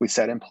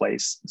set in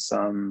place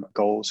some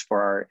goals for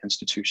our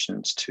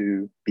institutions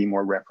to be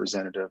more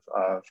representative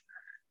of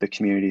the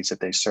communities that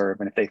they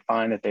serve. And if they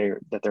find that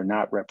they're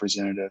not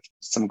representative,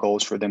 some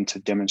goals for them to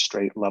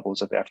demonstrate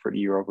levels of effort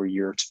year over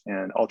year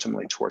and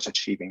ultimately towards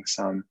achieving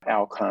some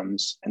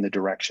outcomes in the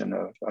direction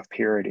of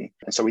parity.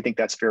 And so we think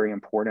that's very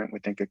important. We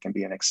think it can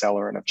be an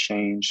accelerant of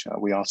change.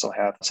 We also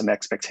have some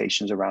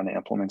expectations around the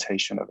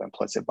implementation of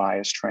implicit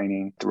bias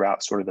training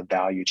throughout sort of the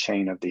value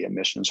chain of the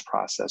admissions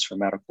process for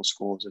medical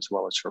schools as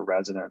well as for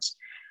residents,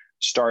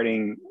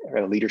 starting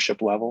at a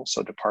leadership level,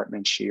 so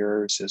department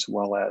chairs as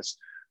well as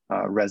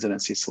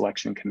residency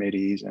selection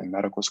committees and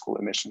medical school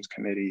admissions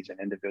committees and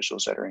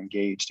individuals that are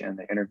engaged in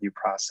the interview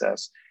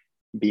process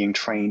being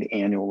trained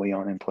annually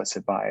on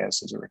implicit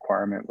bias as a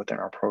requirement within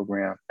our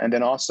program. And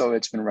then also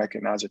it's been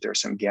recognized that there are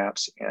some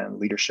gaps in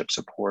leadership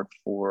support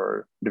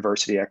for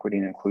diversity, equity,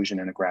 and inclusion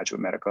in the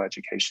graduate medical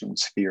education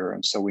sphere.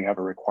 And so we have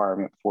a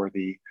requirement for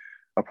the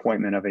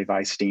appointment of a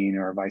vice dean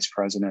or a vice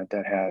president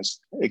that has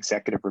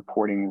executive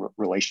reporting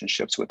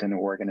relationships within the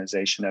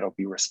organization that'll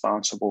be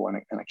responsible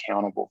and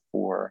accountable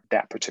for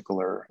that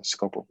particular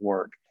scope of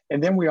work.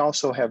 And then we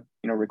also have,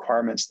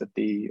 requirements that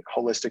the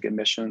holistic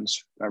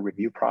admissions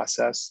review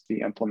process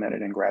be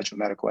implemented in graduate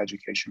medical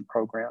education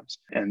programs,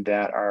 and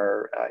that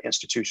our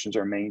institutions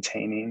are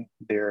maintaining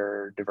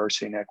their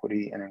diversity and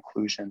equity and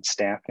inclusion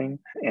staffing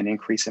and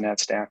increasing that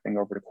staffing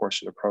over the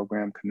course of the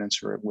program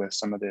commensurate with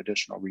some of the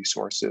additional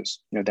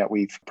resources, that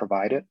we've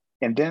provided.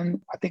 And then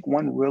I think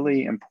one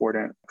really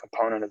important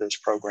component of this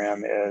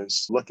program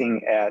is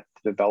looking at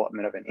the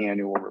development of an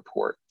annual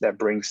report that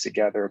brings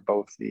together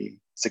both the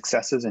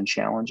successes and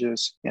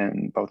challenges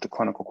in both the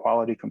clinical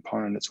quality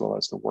component as well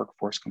as the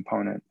workforce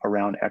component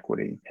around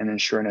equity, and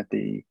ensuring that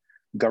the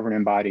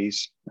governing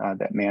bodies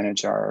that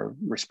manage our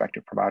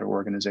respective provider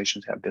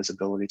organizations have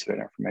visibility to that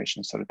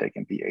information so that they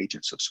can be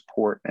agents of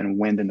support and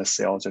wind in the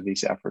sails of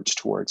these efforts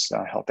towards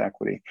health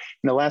equity.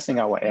 And the last thing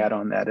I will add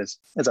on that is,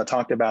 as I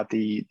talked about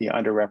the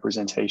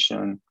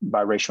underrepresentation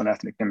by racial and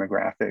ethnic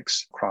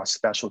demographics across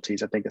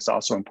specialties, I think it's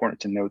also important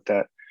to note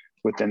that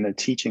within the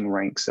teaching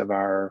ranks of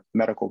our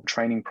medical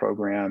training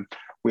program,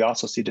 we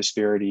also see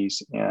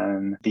disparities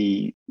in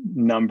the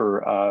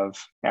number of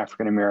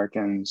African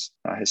Americans,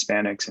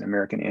 Hispanics, and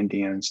American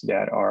Indians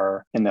that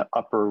are in the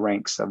upper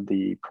ranks of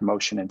the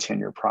promotion and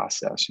tenure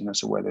process.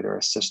 So whether they're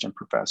assistant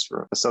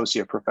professor,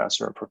 associate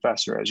professor, or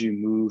professor, as you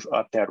move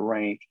up that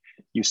rank,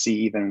 you see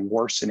even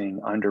worsening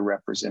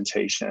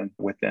underrepresentation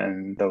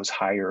within those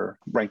higher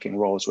ranking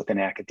roles within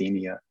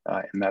academia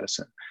and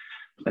medicine.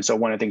 And so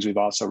one of the things we've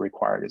also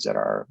required is that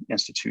our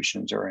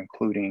institutions are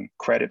including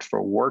credit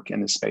for work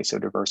in the space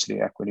of diversity,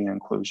 equity, and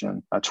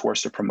inclusion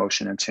towards the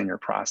promotion and tenure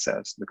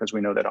process, because we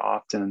know that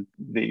often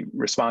the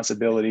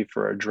responsibility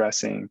for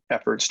addressing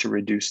efforts to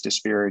reduce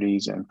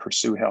disparities and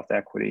pursue health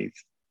equity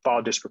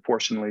fall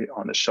disproportionately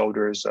on the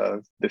shoulders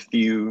of the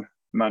few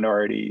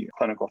minority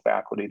clinical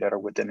faculty that are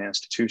within the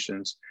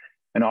institutions.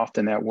 And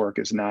often that work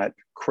is not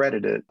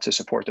credited to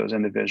support those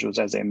individuals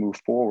as they move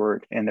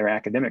forward in their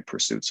academic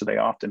pursuits. So they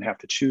often have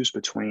to choose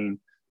between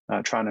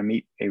trying to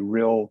meet a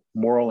real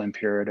moral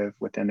imperative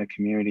within the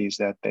communities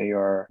that they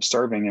are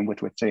serving and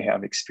with which they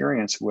have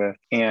experience with,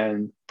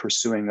 and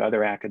pursuing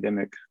other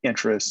academic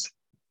interests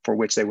for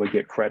which they would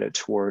get credit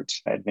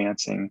towards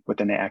advancing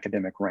within the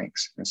academic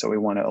ranks. And so we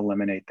want to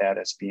eliminate that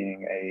as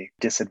being a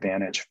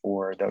disadvantage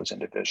for those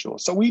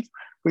individuals. So we've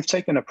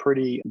taken a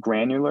pretty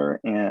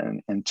granular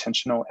and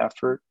intentional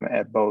effort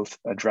at both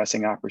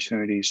addressing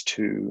opportunities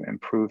to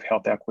improve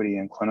health equity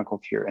and clinical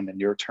care in the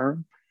near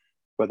term,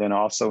 but then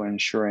also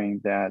ensuring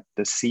that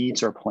the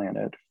seeds are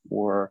planted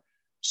for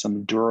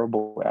some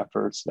durable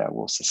efforts that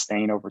will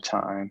sustain over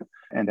time,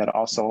 and that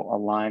also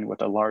align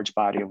with a large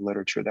body of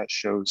literature that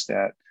shows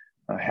that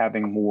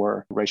having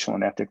more racial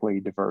and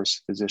ethnically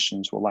diverse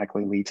physicians will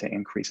likely lead to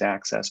increased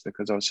access,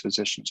 because those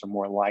physicians are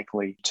more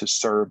likely to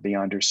serve the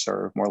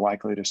underserved, more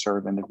likely to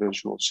serve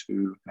individuals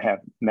who have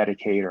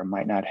Medicaid or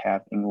might not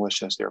have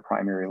English as their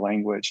primary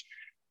language.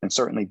 And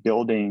certainly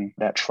building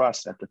that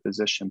trust at the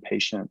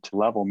physician-patient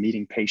level,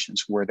 meeting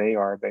patients where they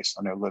are based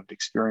on their lived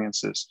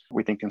experiences,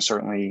 we think can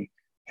certainly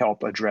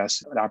help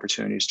address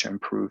opportunities to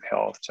improve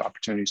health,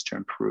 opportunities to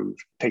improve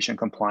patient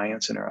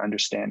compliance and our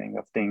understanding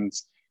of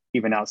things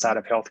even outside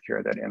of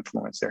healthcare that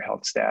influence their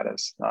health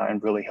status,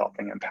 and really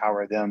helping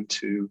empower them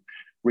to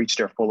reach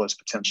their fullest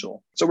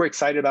potential. So we're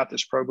excited about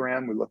this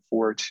program. We look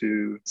forward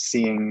to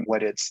seeing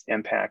what its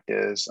impact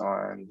is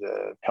on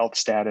the health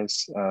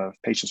status of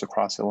patients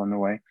across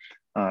Illinois,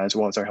 as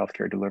well as our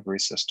healthcare delivery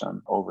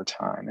system over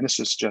time. And this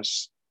is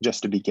just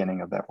the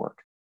beginning of that work.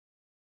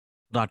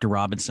 Dr.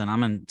 Robinson,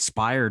 I'm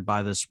inspired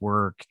by this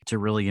work to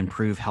really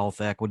improve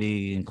health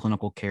equity and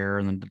clinical care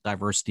and the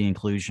diversity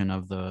inclusion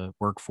of the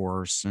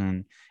workforce.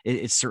 And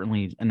it's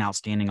certainly an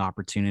outstanding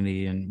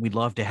opportunity. And we'd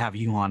love to have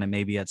you on it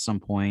maybe at some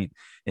point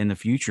in the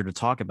future to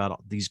talk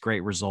about these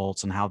great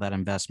results and how that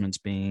investment's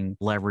being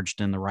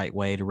leveraged in the right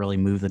way to really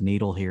move the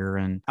needle here.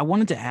 And I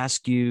wanted to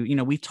ask you,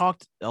 we've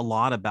talked a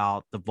lot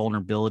about the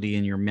vulnerability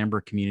in your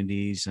member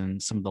communities and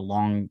some of the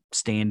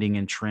long-standing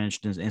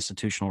entrenched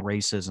institutional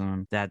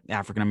racism that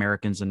African American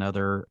Americans and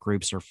other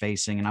groups are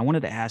facing. And I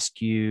wanted to ask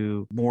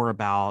you more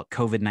about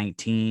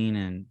COVID-19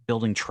 and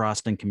building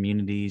trust in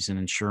communities and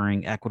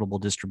ensuring equitable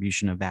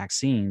distribution of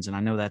vaccines. And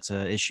I know that's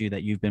an issue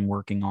that you've been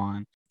working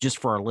on. Just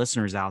for our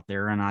listeners out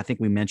there, and I think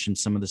we mentioned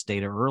some of this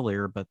data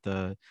earlier, but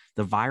the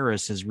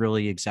virus has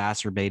really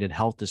exacerbated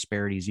health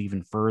disparities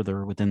even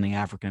further within the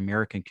African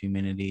American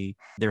community.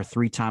 They're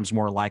 3 times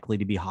more likely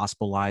to be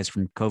hospitalized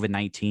from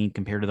COVID-19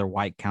 compared to their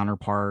white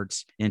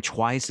counterparts, and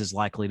twice as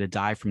likely to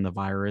die from the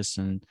virus.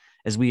 And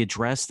as we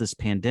address this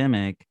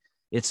pandemic,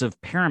 it's of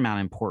paramount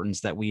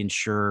importance that we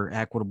ensure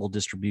equitable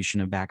distribution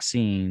of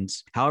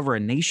vaccines. However, a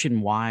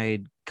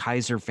nationwide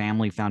Kaiser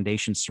Family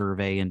Foundation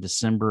survey in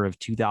December of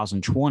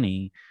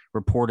 2020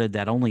 reported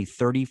that only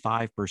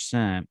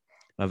 35%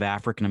 of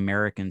African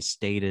Americans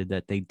stated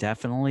that they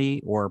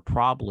definitely or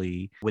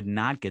probably would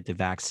not get the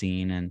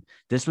vaccine. And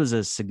this was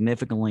a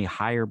significantly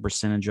higher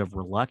percentage of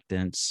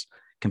reluctance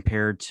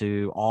compared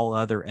to all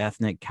other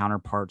ethnic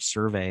counterparts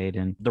surveyed.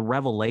 And the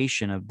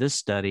revelation of this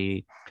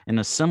study, in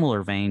a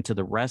similar vein to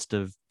the rest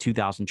of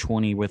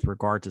 2020 with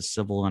regard to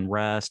civil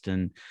unrest,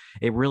 and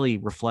it really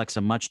reflects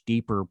a much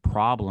deeper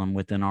problem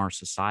within our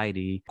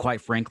society.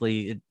 Quite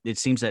frankly, it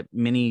seems that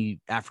many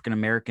African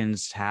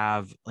Americans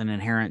have an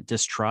inherent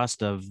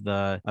distrust of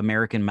the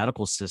American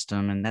medical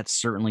system, and that's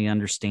certainly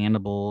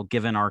understandable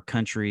given our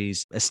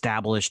country's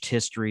established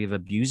history of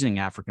abusing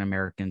African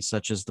Americans,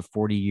 such as the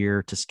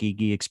 40-year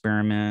Tuskegee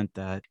experiment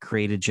that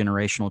created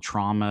generational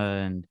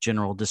trauma and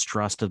general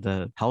distrust of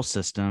the health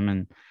system.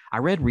 And I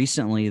read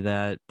recently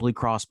that Blue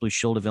Cross Blue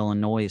Shield of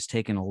Illinois has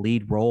taken a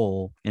lead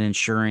role in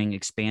ensuring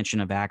expansion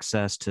of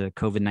access to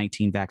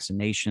COVID-19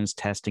 vaccinations,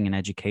 testing, and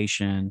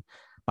education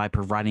by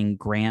providing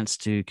grants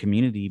to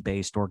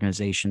community-based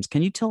organizations.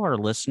 Can you tell our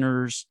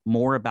listeners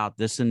more about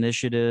this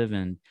initiative?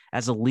 And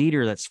as a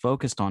leader that's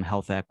focused on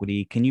health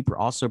equity, can you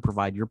also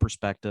provide your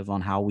perspective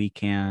on how we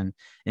can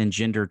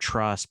engender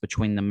trust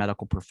between the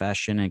medical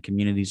profession and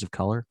communities of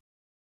color?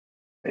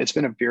 It's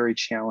been a very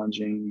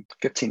challenging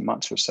 15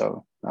 months or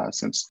so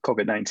since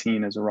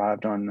COVID-19 has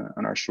arrived on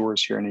our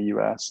shores here in the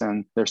U.S.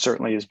 And there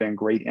certainly has been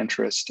great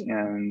interest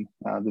in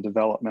the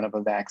development of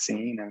a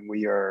vaccine. And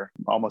we are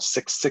almost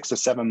 6 to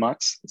 7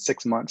 months,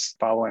 6 months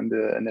following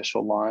the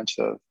initial launch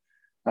of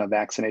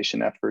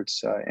vaccination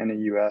efforts in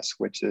the U.S.,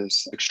 which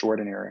is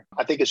extraordinary.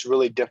 I think it's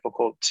really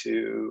difficult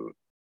to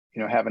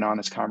have an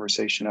honest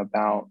conversation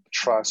about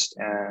trust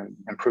and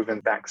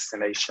improving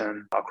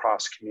vaccination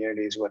across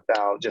communities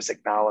without just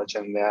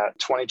acknowledging that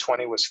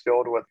 2020 was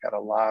filled with a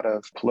lot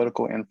of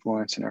political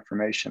influence and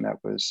information that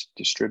was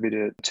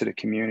distributed to the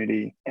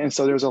community. And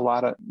so there's a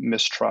lot of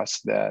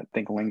mistrust that I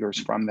think lingers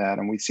from that.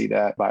 And we see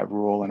that by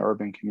rural and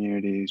urban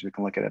communities. We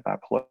can look at it by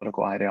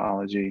political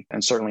ideology.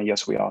 And certainly,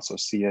 yes, we also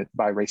see it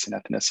by race and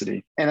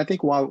ethnicity. And I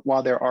think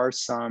while there are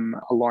some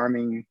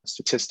alarming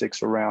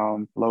statistics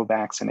around low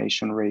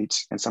vaccination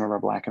rates in some of our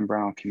Black and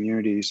brown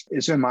communities,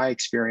 it's been my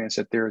experience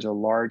that there's a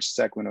large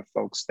segment of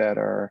folks that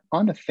are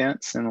on the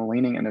fence and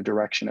leaning in the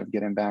direction of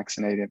getting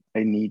vaccinated.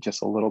 They need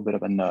just a little bit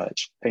of a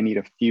nudge. They need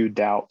a few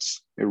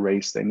doubts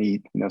erased. They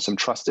need, some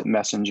trusted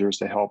messengers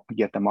to help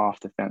get them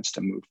off the fence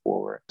to move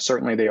forward.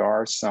 Certainly, there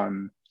are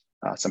some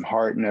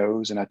hard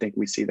no's, and I think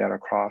we see that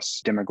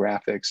across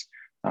demographics.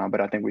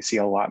 But I think we see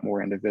a lot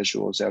more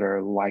individuals that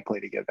are likely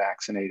to get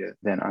vaccinated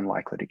than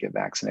unlikely to get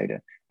vaccinated.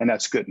 And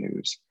that's good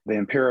news. The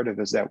imperative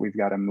is that we've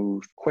got to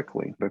move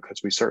quickly because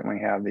we certainly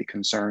have the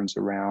concerns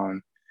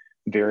around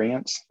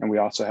variants. And we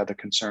also have the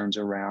concerns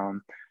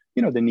around,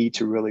 the need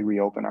to really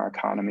reopen our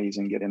economies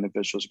and get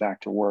individuals back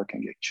to work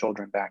and get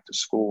children back to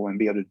school and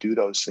be able to do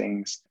those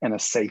things in a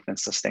safe and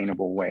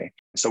sustainable way.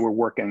 So we're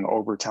working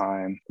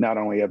overtime, not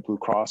only at Blue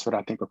Cross, but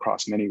I think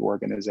across many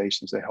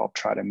organizations to help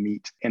try to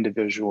meet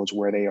individuals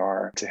where they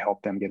are to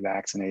help them get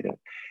vaccinated.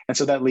 And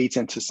so that leads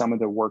into some of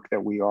the work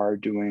that we are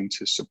doing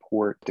to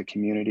support the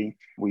community.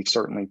 We've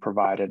certainly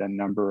provided a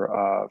number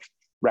of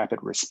rapid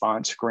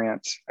response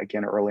grants.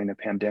 Again, early in the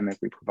pandemic,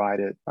 we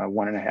provided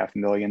 $1.5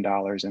 million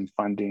in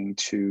funding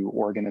to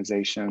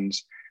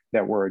organizations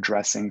that were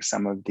addressing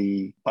some of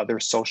the other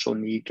social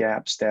need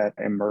gaps that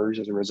emerged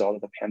as a result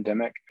of the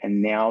pandemic.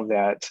 And now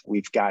that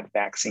we've got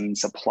vaccine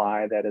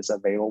supply that is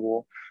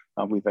available,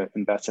 we've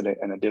invested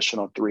an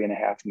additional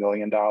 $3.5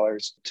 million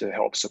to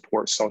help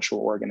support social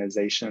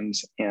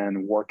organizations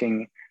in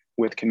working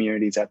with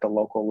communities at the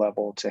local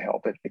level to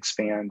help it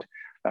expand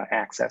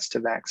access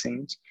to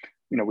vaccines.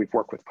 We've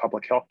worked with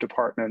public health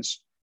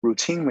departments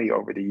routinely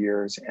over the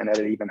years and at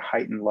an even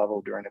heightened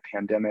level during the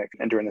pandemic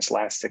and during this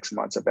last 6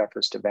 months of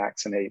efforts to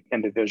vaccinate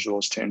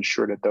individuals to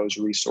ensure that those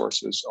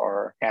resources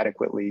are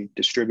adequately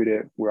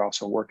distributed. We're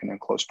also working in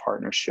close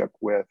partnership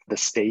with the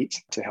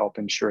state to help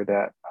ensure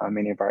that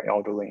many of our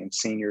elderly and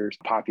seniors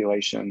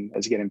population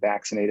is getting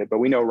vaccinated. But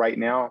we know right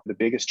now the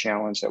biggest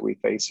challenge that we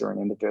face are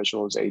in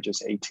individuals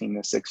ages 18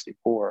 to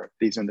 64.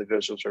 These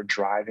individuals are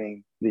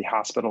driving the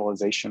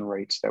hospitalization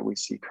rates that we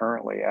see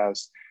currently.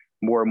 As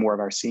more and more of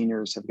our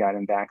seniors have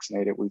gotten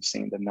vaccinated, we've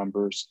seen the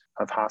numbers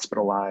of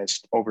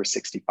hospitalized over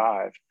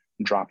 65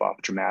 drop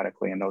off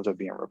dramatically, and those are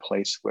being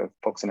replaced with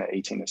folks in the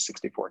 18 to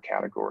 64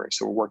 category.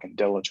 So we're working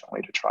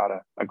diligently to try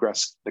to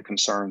address the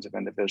concerns of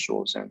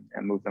individuals and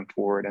move them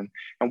forward. And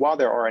while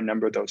there are a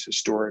number of those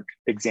historic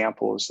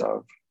examples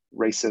of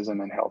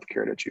racism in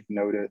healthcare that you've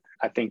noted,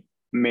 I think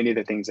many of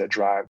the things that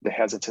drive the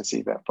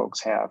hesitancy that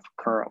folks have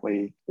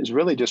currently is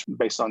really just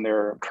based on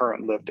their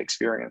current lived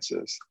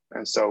experiences.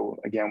 And so,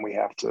 again, we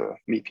have to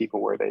meet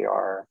people where they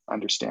are,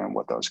 understand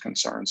what those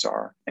concerns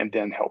are, and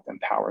then help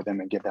empower them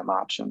and give them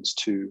options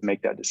to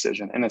make that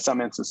decision. And in some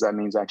instances, that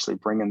means actually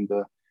bringing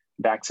the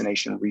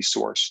vaccination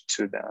resource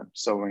to them.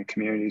 So in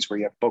communities where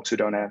you have folks who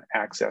don't have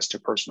access to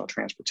personal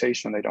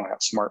transportation, they don't have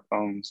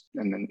smartphones,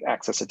 and then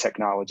access to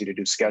technology to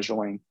do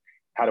scheduling,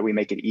 how do we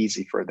make it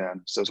easy for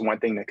them? So it's one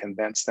thing to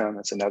convince them.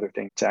 It's another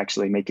thing to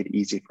actually make it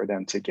easy for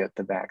them to get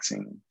the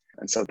vaccine.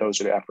 And so those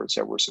are the efforts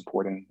that we're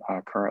supporting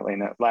currently.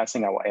 And the last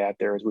thing I will add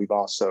there is we've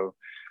also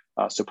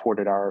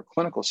supported our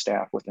clinical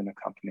staff within the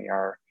company,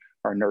 our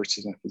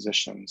nurses and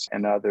physicians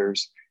and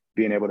others,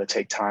 being able to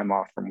take time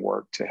off from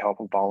work to help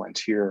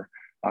volunteer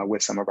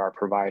with some of our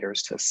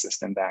providers to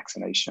assist in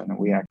vaccination. And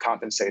we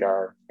compensate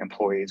our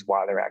employees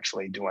while they're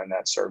actually doing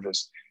that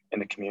service in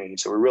the community.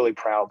 So we're really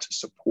proud to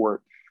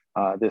support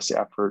this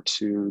effort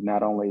to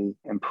not only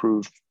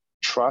improve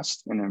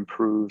trust and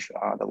improve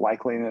the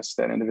likeliness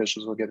that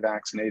individuals will get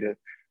vaccinated,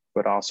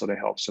 but also to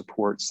help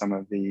support some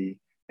of the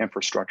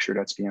infrastructure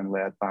that's being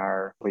led by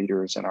our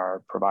leaders and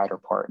our provider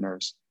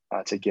partners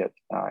to get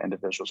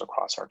individuals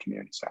across our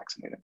communities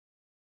vaccinated.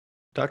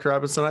 Dr.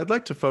 Robinson, I'd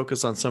like to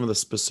focus on some of the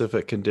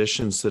specific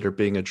conditions that are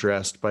being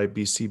addressed by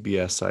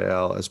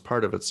BCBSIL as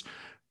part of its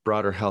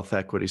broader health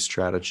equity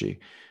strategy.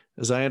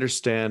 As I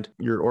understand,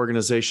 your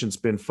organization's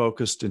been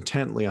focused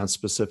intently on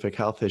specific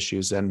health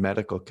issues and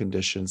medical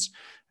conditions.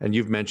 And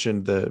you've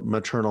mentioned the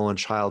maternal and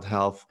child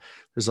health.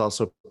 There's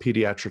also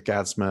pediatric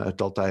asthma,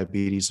 adult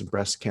diabetes, and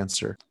breast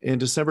cancer. In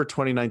December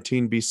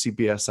 2019,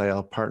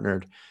 BCBSIL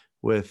partnered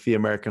with the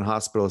American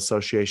Hospital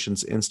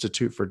Association's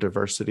Institute for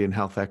Diversity and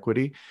Health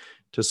Equity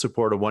to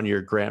support a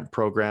one-year grant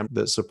program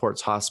that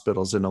supports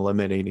hospitals in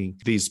eliminating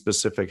these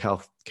specific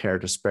healthcare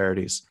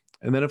disparities.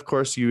 And then, of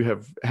course, you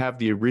have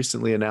the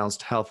recently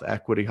announced Health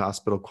Equity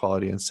Hospital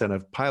Quality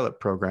Incentive Pilot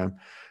Program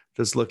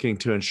that's looking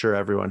to ensure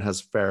everyone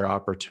has fair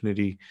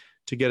opportunity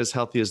to get as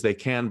healthy as they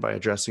can by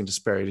addressing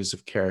disparities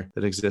of care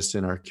that exist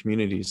in our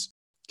communities.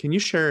 Can you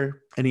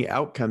share any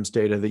outcomes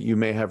data that you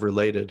may have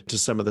related to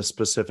some of the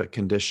specific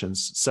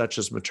conditions, such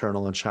as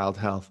maternal and child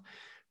health,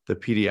 the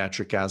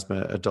pediatric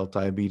asthma, adult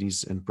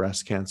diabetes, and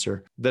breast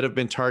cancer, that have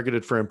been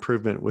targeted for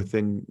improvement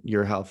within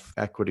your health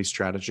equity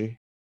strategy?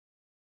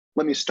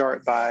 Let me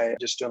start by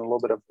just doing a little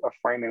bit of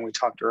framing. We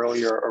talked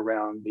earlier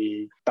around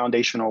the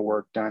foundational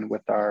work done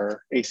with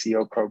our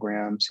ACO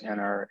programs and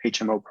our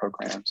HMO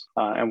programs.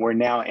 And we're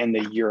now in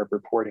the year of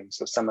reporting.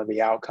 So some of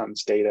the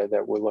outcomes data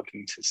that we're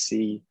looking to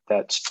see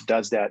that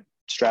does that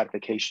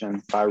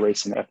stratification by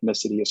race and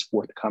ethnicity is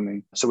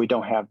forthcoming. So we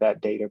don't have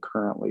that data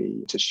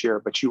currently to share,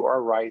 but you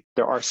are right.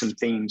 There are some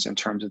themes in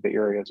terms of the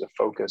areas of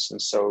focus.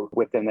 And so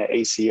within the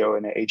ACO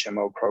and the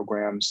HMO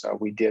programs,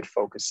 we did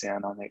focus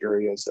in on the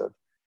areas of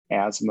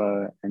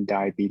asthma and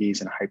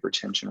diabetes and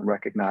hypertension,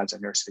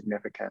 recognizing their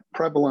significant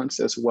prevalence,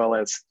 as well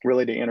as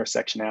really the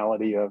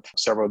intersectionality of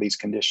several of these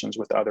conditions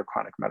with other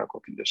chronic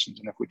medical conditions.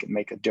 And if we can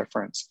make a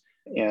difference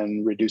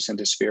in reducing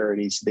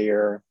disparities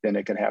there, then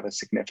it can have a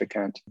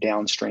significant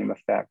downstream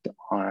effect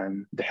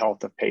on the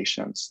health of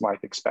patients, life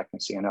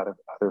expectancy, and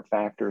other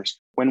factors.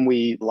 When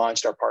we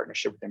launched our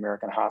partnership with the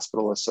American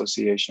Hospital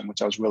Association,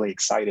 which I was really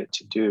excited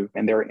to do,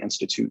 and their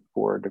Institute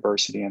for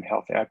Diversity and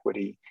Health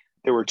Equity,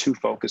 there were two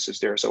focuses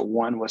there. So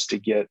one was to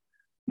get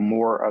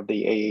more of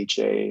the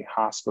AHA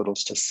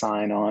hospitals to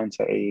sign on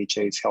to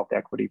AHA's Health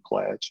Equity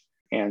Pledge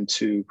and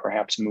to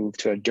perhaps move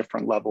to a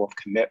different level of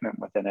commitment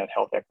within that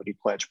Health Equity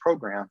Pledge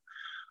program,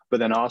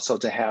 but then also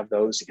to have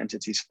those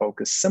entities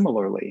focus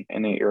similarly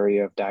in the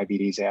area of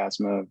diabetes,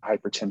 asthma,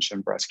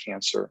 hypertension, breast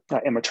cancer,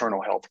 and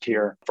maternal health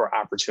care for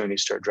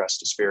opportunities to address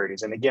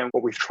disparities. And again,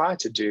 what we've tried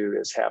to do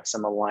is have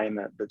some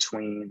alignment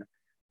between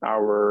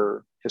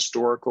our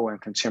historical and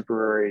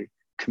contemporary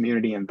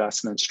community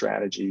investment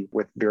strategy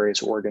with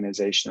various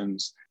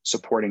organizations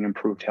supporting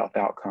improved health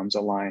outcomes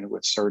aligned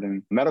with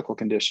certain medical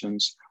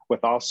conditions,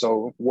 with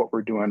also what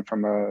we're doing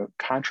from a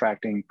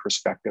contracting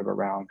perspective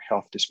around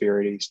health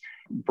disparities,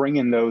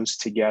 bringing those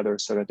together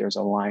so that there's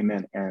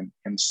alignment and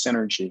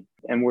synergy.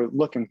 And we're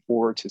looking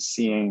forward to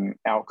seeing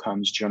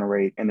outcomes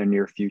generate in the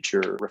near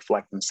future,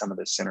 reflecting some of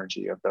the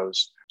synergy of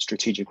those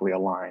strategically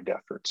aligned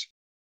efforts.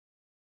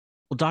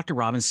 Well, Dr.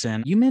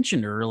 Robinson, you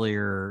mentioned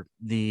earlier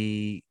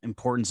the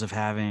importance of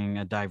having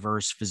a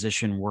diverse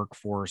physician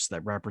workforce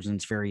that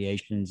represents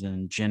variations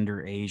in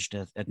gender, age,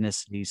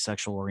 ethnicity,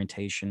 sexual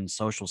orientation,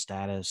 social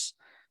status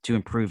to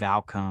improve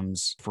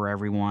outcomes for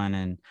everyone.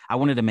 And I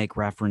wanted to make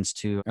reference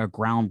to a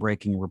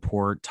groundbreaking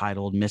report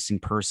titled Missing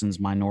Persons,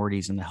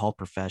 Minorities in the Health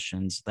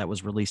Professions that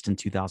was released in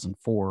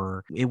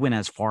 2004. It went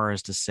as far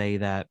as to say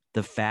that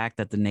the fact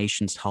that the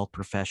nation's health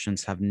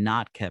professions have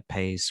not kept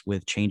pace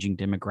with changing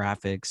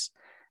demographics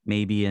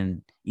may be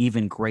an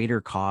even greater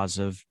cause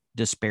of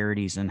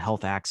disparities in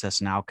health access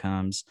and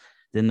outcomes,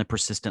 then the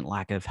persistent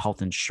lack of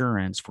health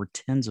insurance for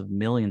tens of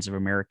millions of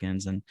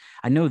Americans. And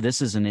I know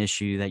this is an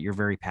issue that you're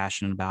very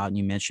passionate about, and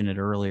you mentioned it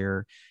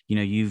earlier. You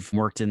know, you've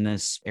worked in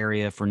this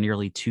area for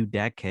nearly 2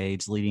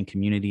 decades, leading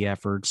community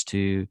efforts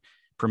to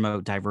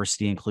promote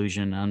diversity,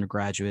 inclusion, in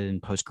undergraduate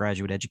and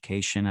postgraduate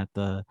education at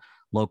the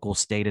local,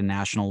 state, and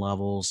national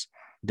levels.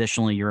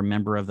 Additionally, you're a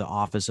member of the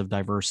Office of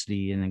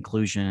Diversity and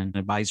Inclusion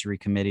Advisory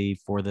Committee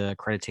for the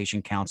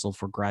Accreditation Council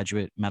for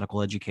Graduate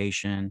Medical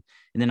Education.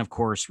 And then, of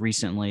course,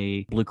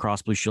 recently, Blue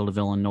Cross Blue Shield of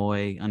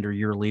Illinois, under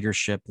your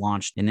leadership,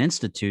 launched an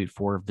Institute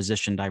for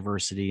Physician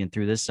Diversity. And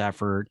through this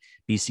effort,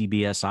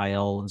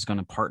 BCBSIL is going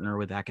to partner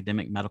with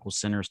academic medical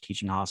centers,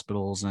 teaching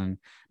hospitals, and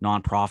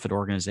nonprofit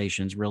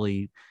organizations,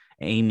 really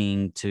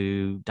aiming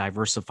to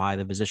diversify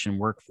the physician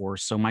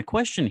workforce. So my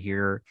question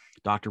here,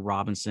 Dr.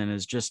 Robinson,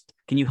 is just,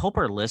 can you help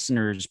our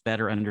listeners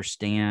better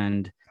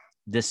understand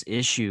this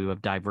issue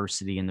of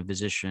diversity in the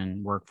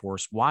physician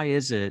workforce? Why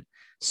is it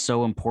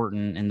so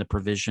important in the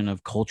provision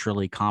of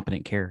culturally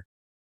competent care?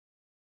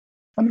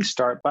 Let me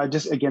start by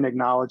just again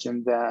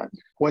acknowledging that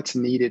what's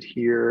needed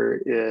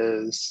here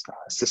is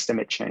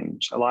systemic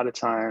change. A lot of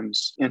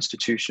times,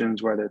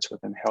 institutions, whether it's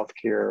within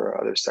healthcare or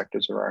other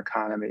sectors of our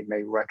economy,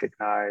 may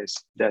recognize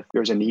that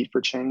there's a need for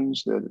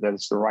change, that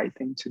it's the right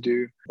thing to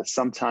do. But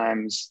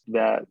sometimes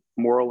that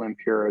moral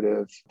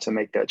imperative to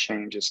make that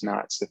change is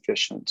not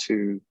sufficient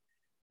to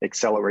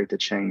accelerate the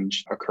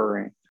change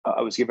occurring.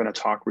 I was given a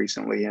talk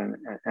recently and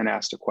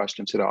asked a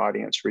question to the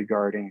audience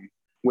regarding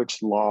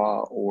which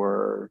law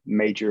or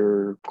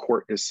major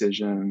court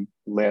decision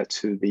led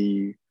to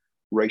the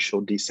racial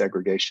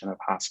desegregation of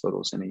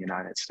hospitals in the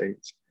United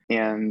States.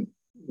 And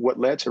what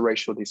led to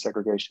racial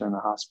desegregation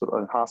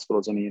in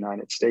hospitals in the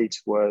United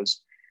States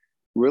was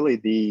really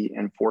the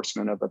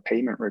enforcement of a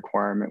payment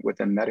requirement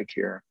within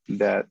Medicare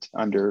that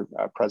under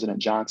President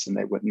Johnson,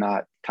 they would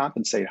not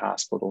compensate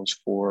hospitals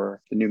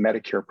for the new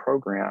Medicare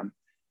program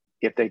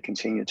if they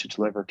continue to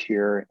deliver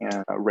care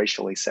in a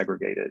racially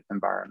segregated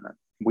environment.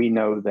 We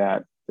know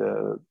that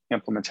the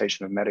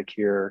implementation of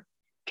Medicare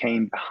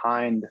came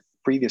behind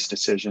previous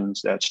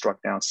decisions that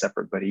struck down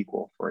separate but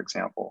equal, for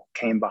example,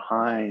 came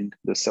behind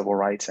the Civil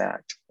Rights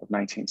Act of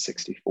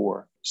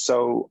 1964.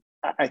 So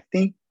I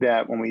think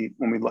that when we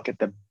look at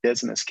the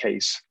business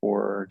case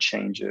for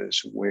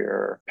changes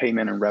where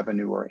payment and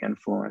revenue are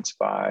influenced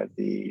by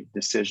the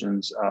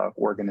decisions of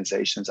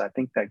organizations, I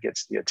think that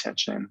gets the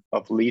attention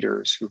of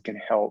leaders who can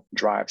help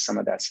drive some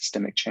of that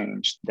systemic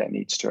change that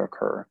needs to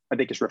occur. I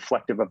think it's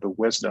reflective of the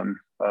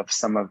wisdom of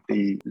some of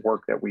the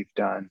work that we've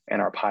done in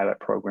our pilot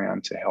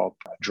program to help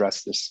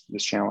address this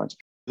challenge.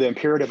 The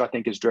imperative, I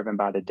think, is driven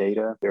by the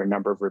data. There are a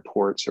number of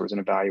reports. There was an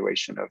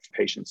evaluation of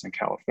patients in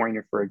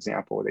California, for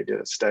example. They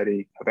did a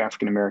study of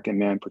African-American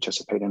men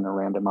participating in a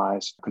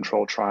randomized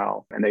control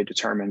trial, and they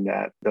determined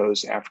that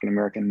those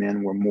African-American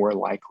men were more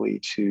likely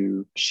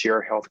to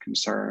share health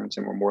concerns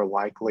and were more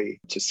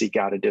likely to seek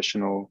out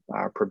additional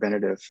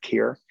preventative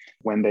care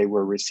when they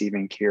were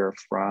receiving care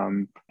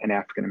from an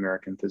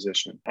African-American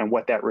physician. And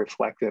what that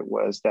reflected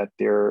was that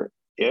there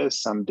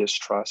is some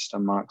distrust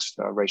amongst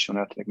racial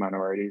and ethnic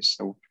minorities.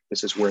 So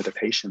this is where the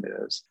patient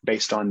is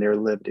based on their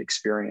lived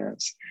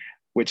experience,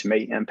 which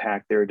may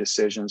impact their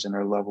decisions and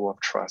their level of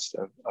trust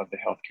of the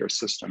healthcare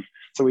system.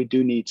 So we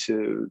do need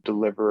to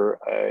deliver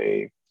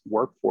a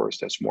workforce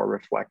that's more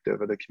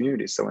reflective of the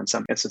community. So in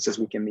some instances,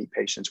 we can meet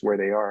patients where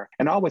they are.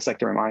 And I always like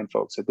to remind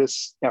folks that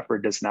this effort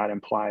does not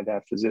imply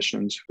that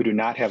physicians who do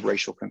not have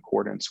racial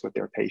concordance with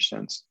their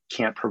patients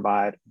can't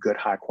provide good,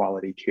 high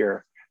quality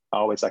care. I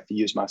always like to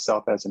use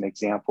myself as an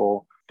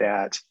example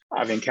that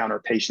I've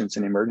encountered patients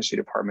in the emergency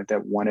department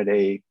that wanted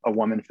a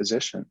woman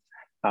physician.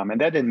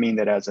 And that didn't mean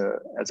that as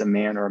a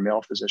man or a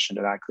male physician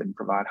that I couldn't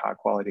provide high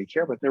quality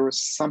care, but there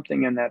was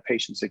something in that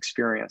patient's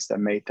experience that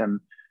made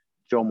them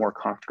feel more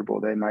comfortable.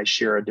 They might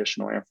share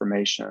additional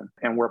information.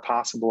 And where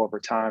possible over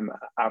time,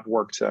 I've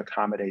worked to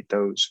accommodate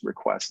those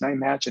requests. And I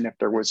imagine if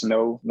there was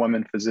no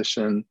woman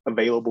physician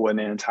available in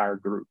the entire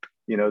group,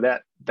 you know,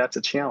 that's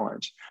a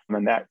challenge.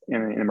 And that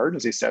in an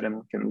emergency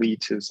setting can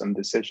lead to some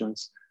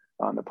decisions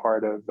on the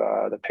part of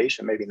the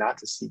patient, maybe not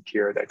to seek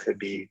care that could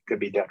be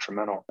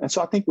detrimental. And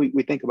so I think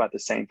we think about the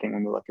same thing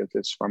when we look at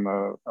this from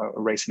a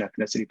race and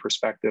ethnicity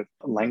perspective.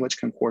 Language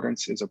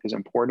concordance is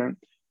important.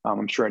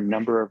 I'm sure a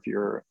number of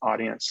your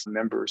audience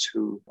members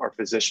who are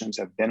physicians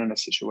have been in a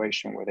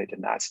situation where they did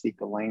not speak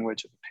the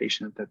language of the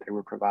patient that they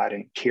were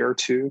providing care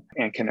to,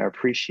 and can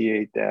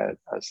appreciate that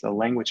as the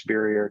language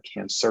barrier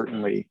can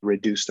certainly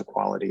reduce the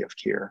quality of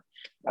care.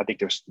 I think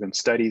there's been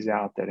studies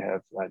out that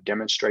have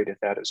demonstrated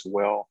that as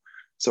well.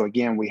 So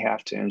again, we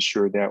have to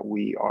ensure that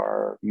we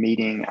are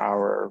meeting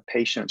our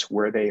patients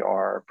where they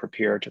are,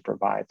 prepared to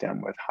provide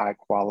them with high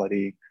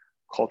quality,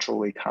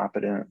 culturally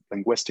competent,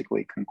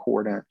 linguistically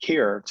concordant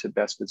care to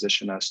best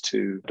position us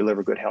to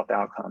deliver good health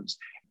outcomes.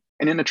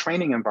 And in the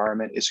training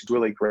environment, it's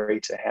really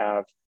great to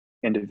have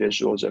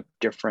individuals of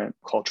different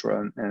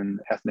cultural and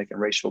ethnic and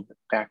racial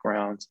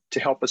backgrounds to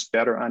help us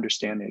better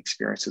understand the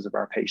experiences of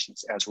our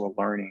patients as we're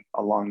learning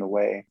along the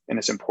way. And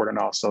it's important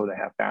also to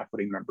have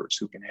faculty members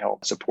who can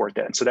help support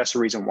that. And so that's the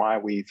reason why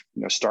we've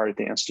started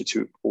the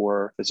Institute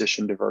for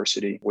Physician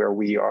Diversity, where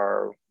we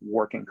are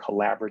working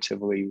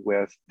collaboratively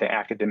with the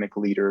academic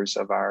leaders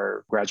of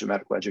our graduate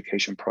medical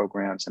education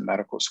programs and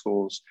medical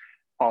schools,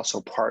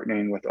 also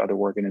partnering with other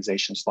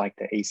organizations like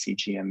the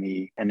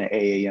ACGME and the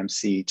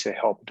AAMC to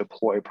help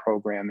deploy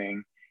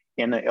programming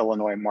in the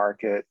Illinois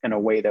market in a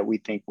way that we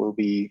think will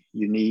be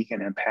unique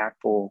and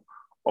impactful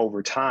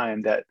over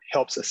time, that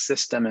helps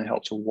assist them and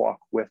helps to walk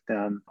with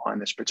them on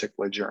this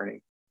particular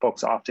journey.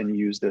 Folks often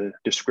use the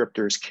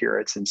descriptors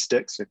carrots and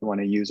sticks. If you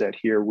want to use that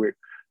here,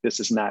 this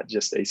is not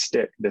just a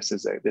stick. This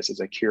is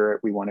a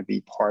carrot. We want to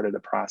be part of the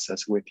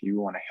process with you.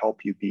 We want to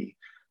help you be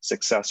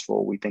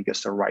successful. We think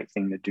it's the right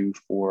thing to do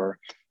for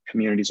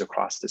communities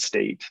across the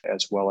state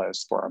as well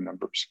as for our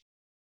members.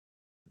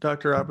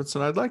 Dr.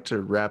 Robinson, I'd like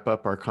to wrap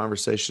up our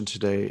conversation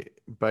today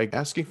by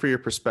asking for your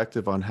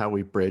perspective on how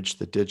we bridge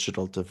the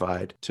digital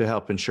divide to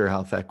help ensure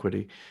health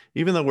equity.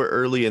 Even though we're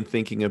early in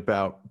thinking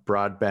about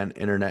broadband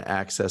internet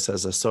access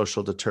as a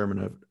social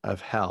determinant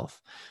of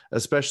health,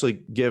 especially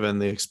given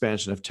the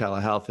expansion of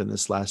telehealth in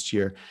this last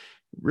year,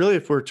 really,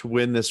 if we're to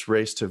win this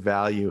race to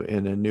value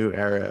in a new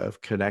era of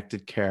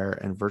connected care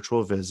and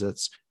virtual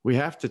visits, we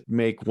have to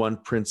make one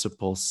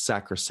principle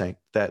sacrosanct,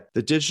 that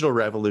the digital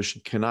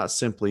revolution cannot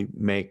simply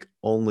make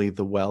only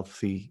the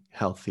wealthy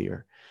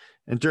healthier.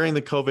 And during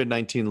the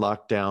COVID-19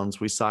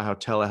 lockdowns, we saw how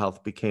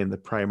telehealth became the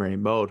primary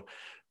mode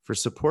for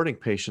supporting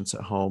patients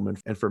at home.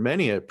 And for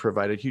many, it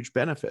provided huge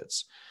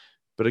benefits.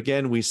 But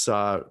again, we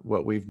saw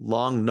what we've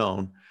long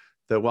known,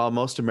 that while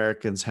most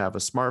Americans have a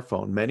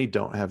smartphone, many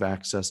don't have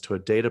access to a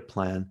data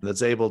plan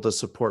that's able to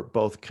support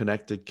both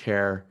connected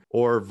care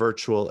or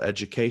virtual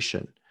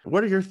education.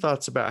 What are your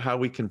thoughts about how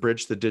we can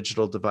bridge the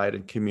digital divide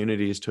in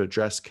communities to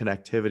address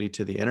connectivity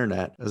to the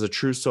internet as a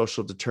true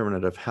social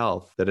determinant of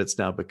health that it's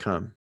now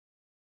become?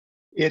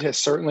 It has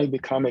certainly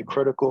become a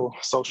critical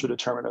social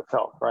determinant of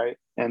health, right?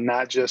 And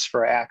not just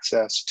for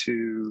access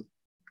to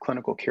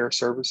clinical care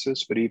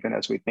services, but even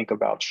as we think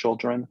about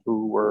children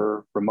who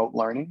were remote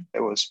learning,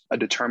 it was a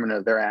determinant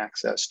of their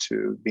access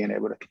to being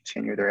able to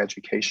continue their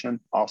education,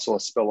 also a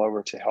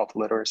spillover to health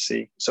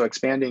literacy. So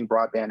expanding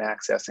broadband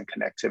access and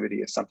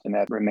connectivity is something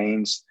that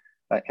remains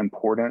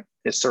important.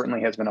 It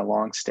certainly has been a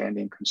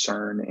longstanding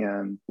concern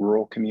in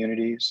rural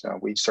communities.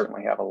 We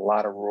certainly have a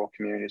lot of rural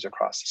communities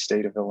across the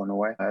state of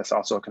Illinois. It's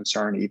also a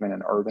concern even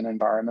in urban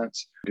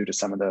environments due to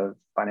some of the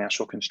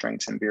financial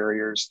constraints and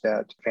barriers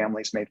that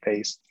families may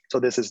face. So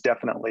this is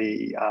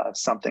definitely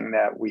something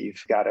that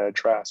we've got to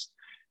address.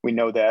 We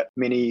know that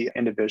many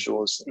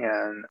individuals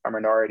in a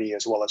minority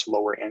as well as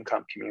lower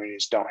income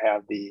communities don't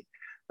have the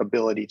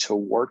ability to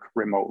work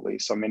remotely.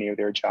 So many of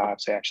their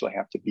jobs actually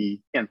have to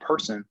be in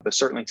person, but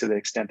certainly to the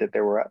extent that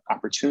there were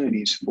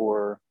opportunities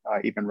for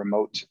even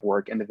remote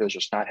work,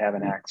 individuals not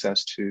having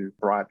access to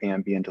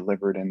broadband being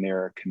delivered in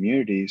their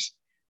communities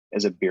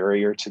is a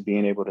barrier to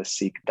being able to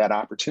seek that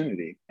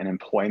opportunity. And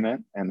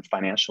employment and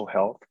financial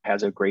health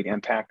has a great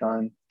impact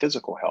on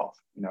physical health,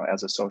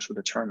 as a social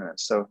determinant.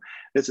 So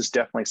this is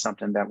definitely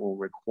something that will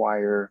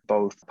require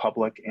both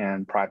public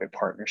and private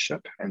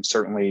partnership, and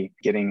certainly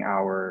getting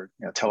our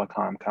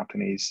telecom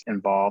companies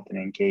involved and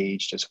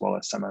engaged, as well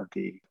as some of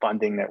the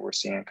funding that we're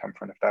seeing come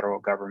from the federal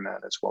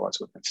government, as well as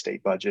within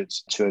state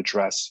budgets to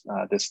address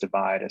this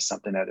divide is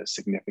something that is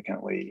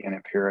significantly an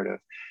imperative.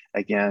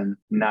 Again,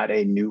 not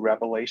a new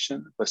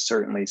revelation, but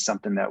certainly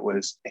something that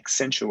was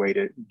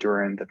accentuated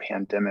during the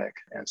pandemic,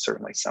 and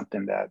certainly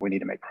something that we need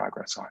to make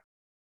progress on.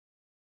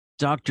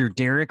 Dr.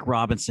 Derek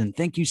Robinson,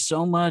 thank you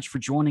so much for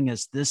joining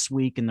us this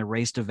week in the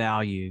Race to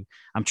Value.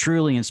 I'm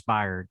truly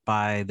inspired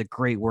by the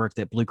great work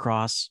that Blue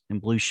Cross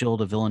and Blue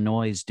Shield of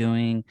Illinois is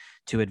doing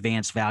to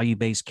advance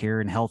value-based care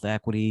and health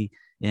equity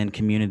in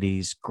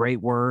communities. Great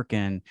work,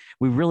 and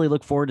we really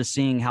look forward to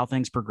seeing how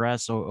things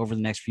progress over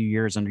the next few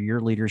years under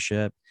your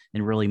leadership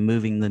and really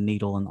moving the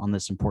needle on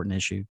this important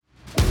issue.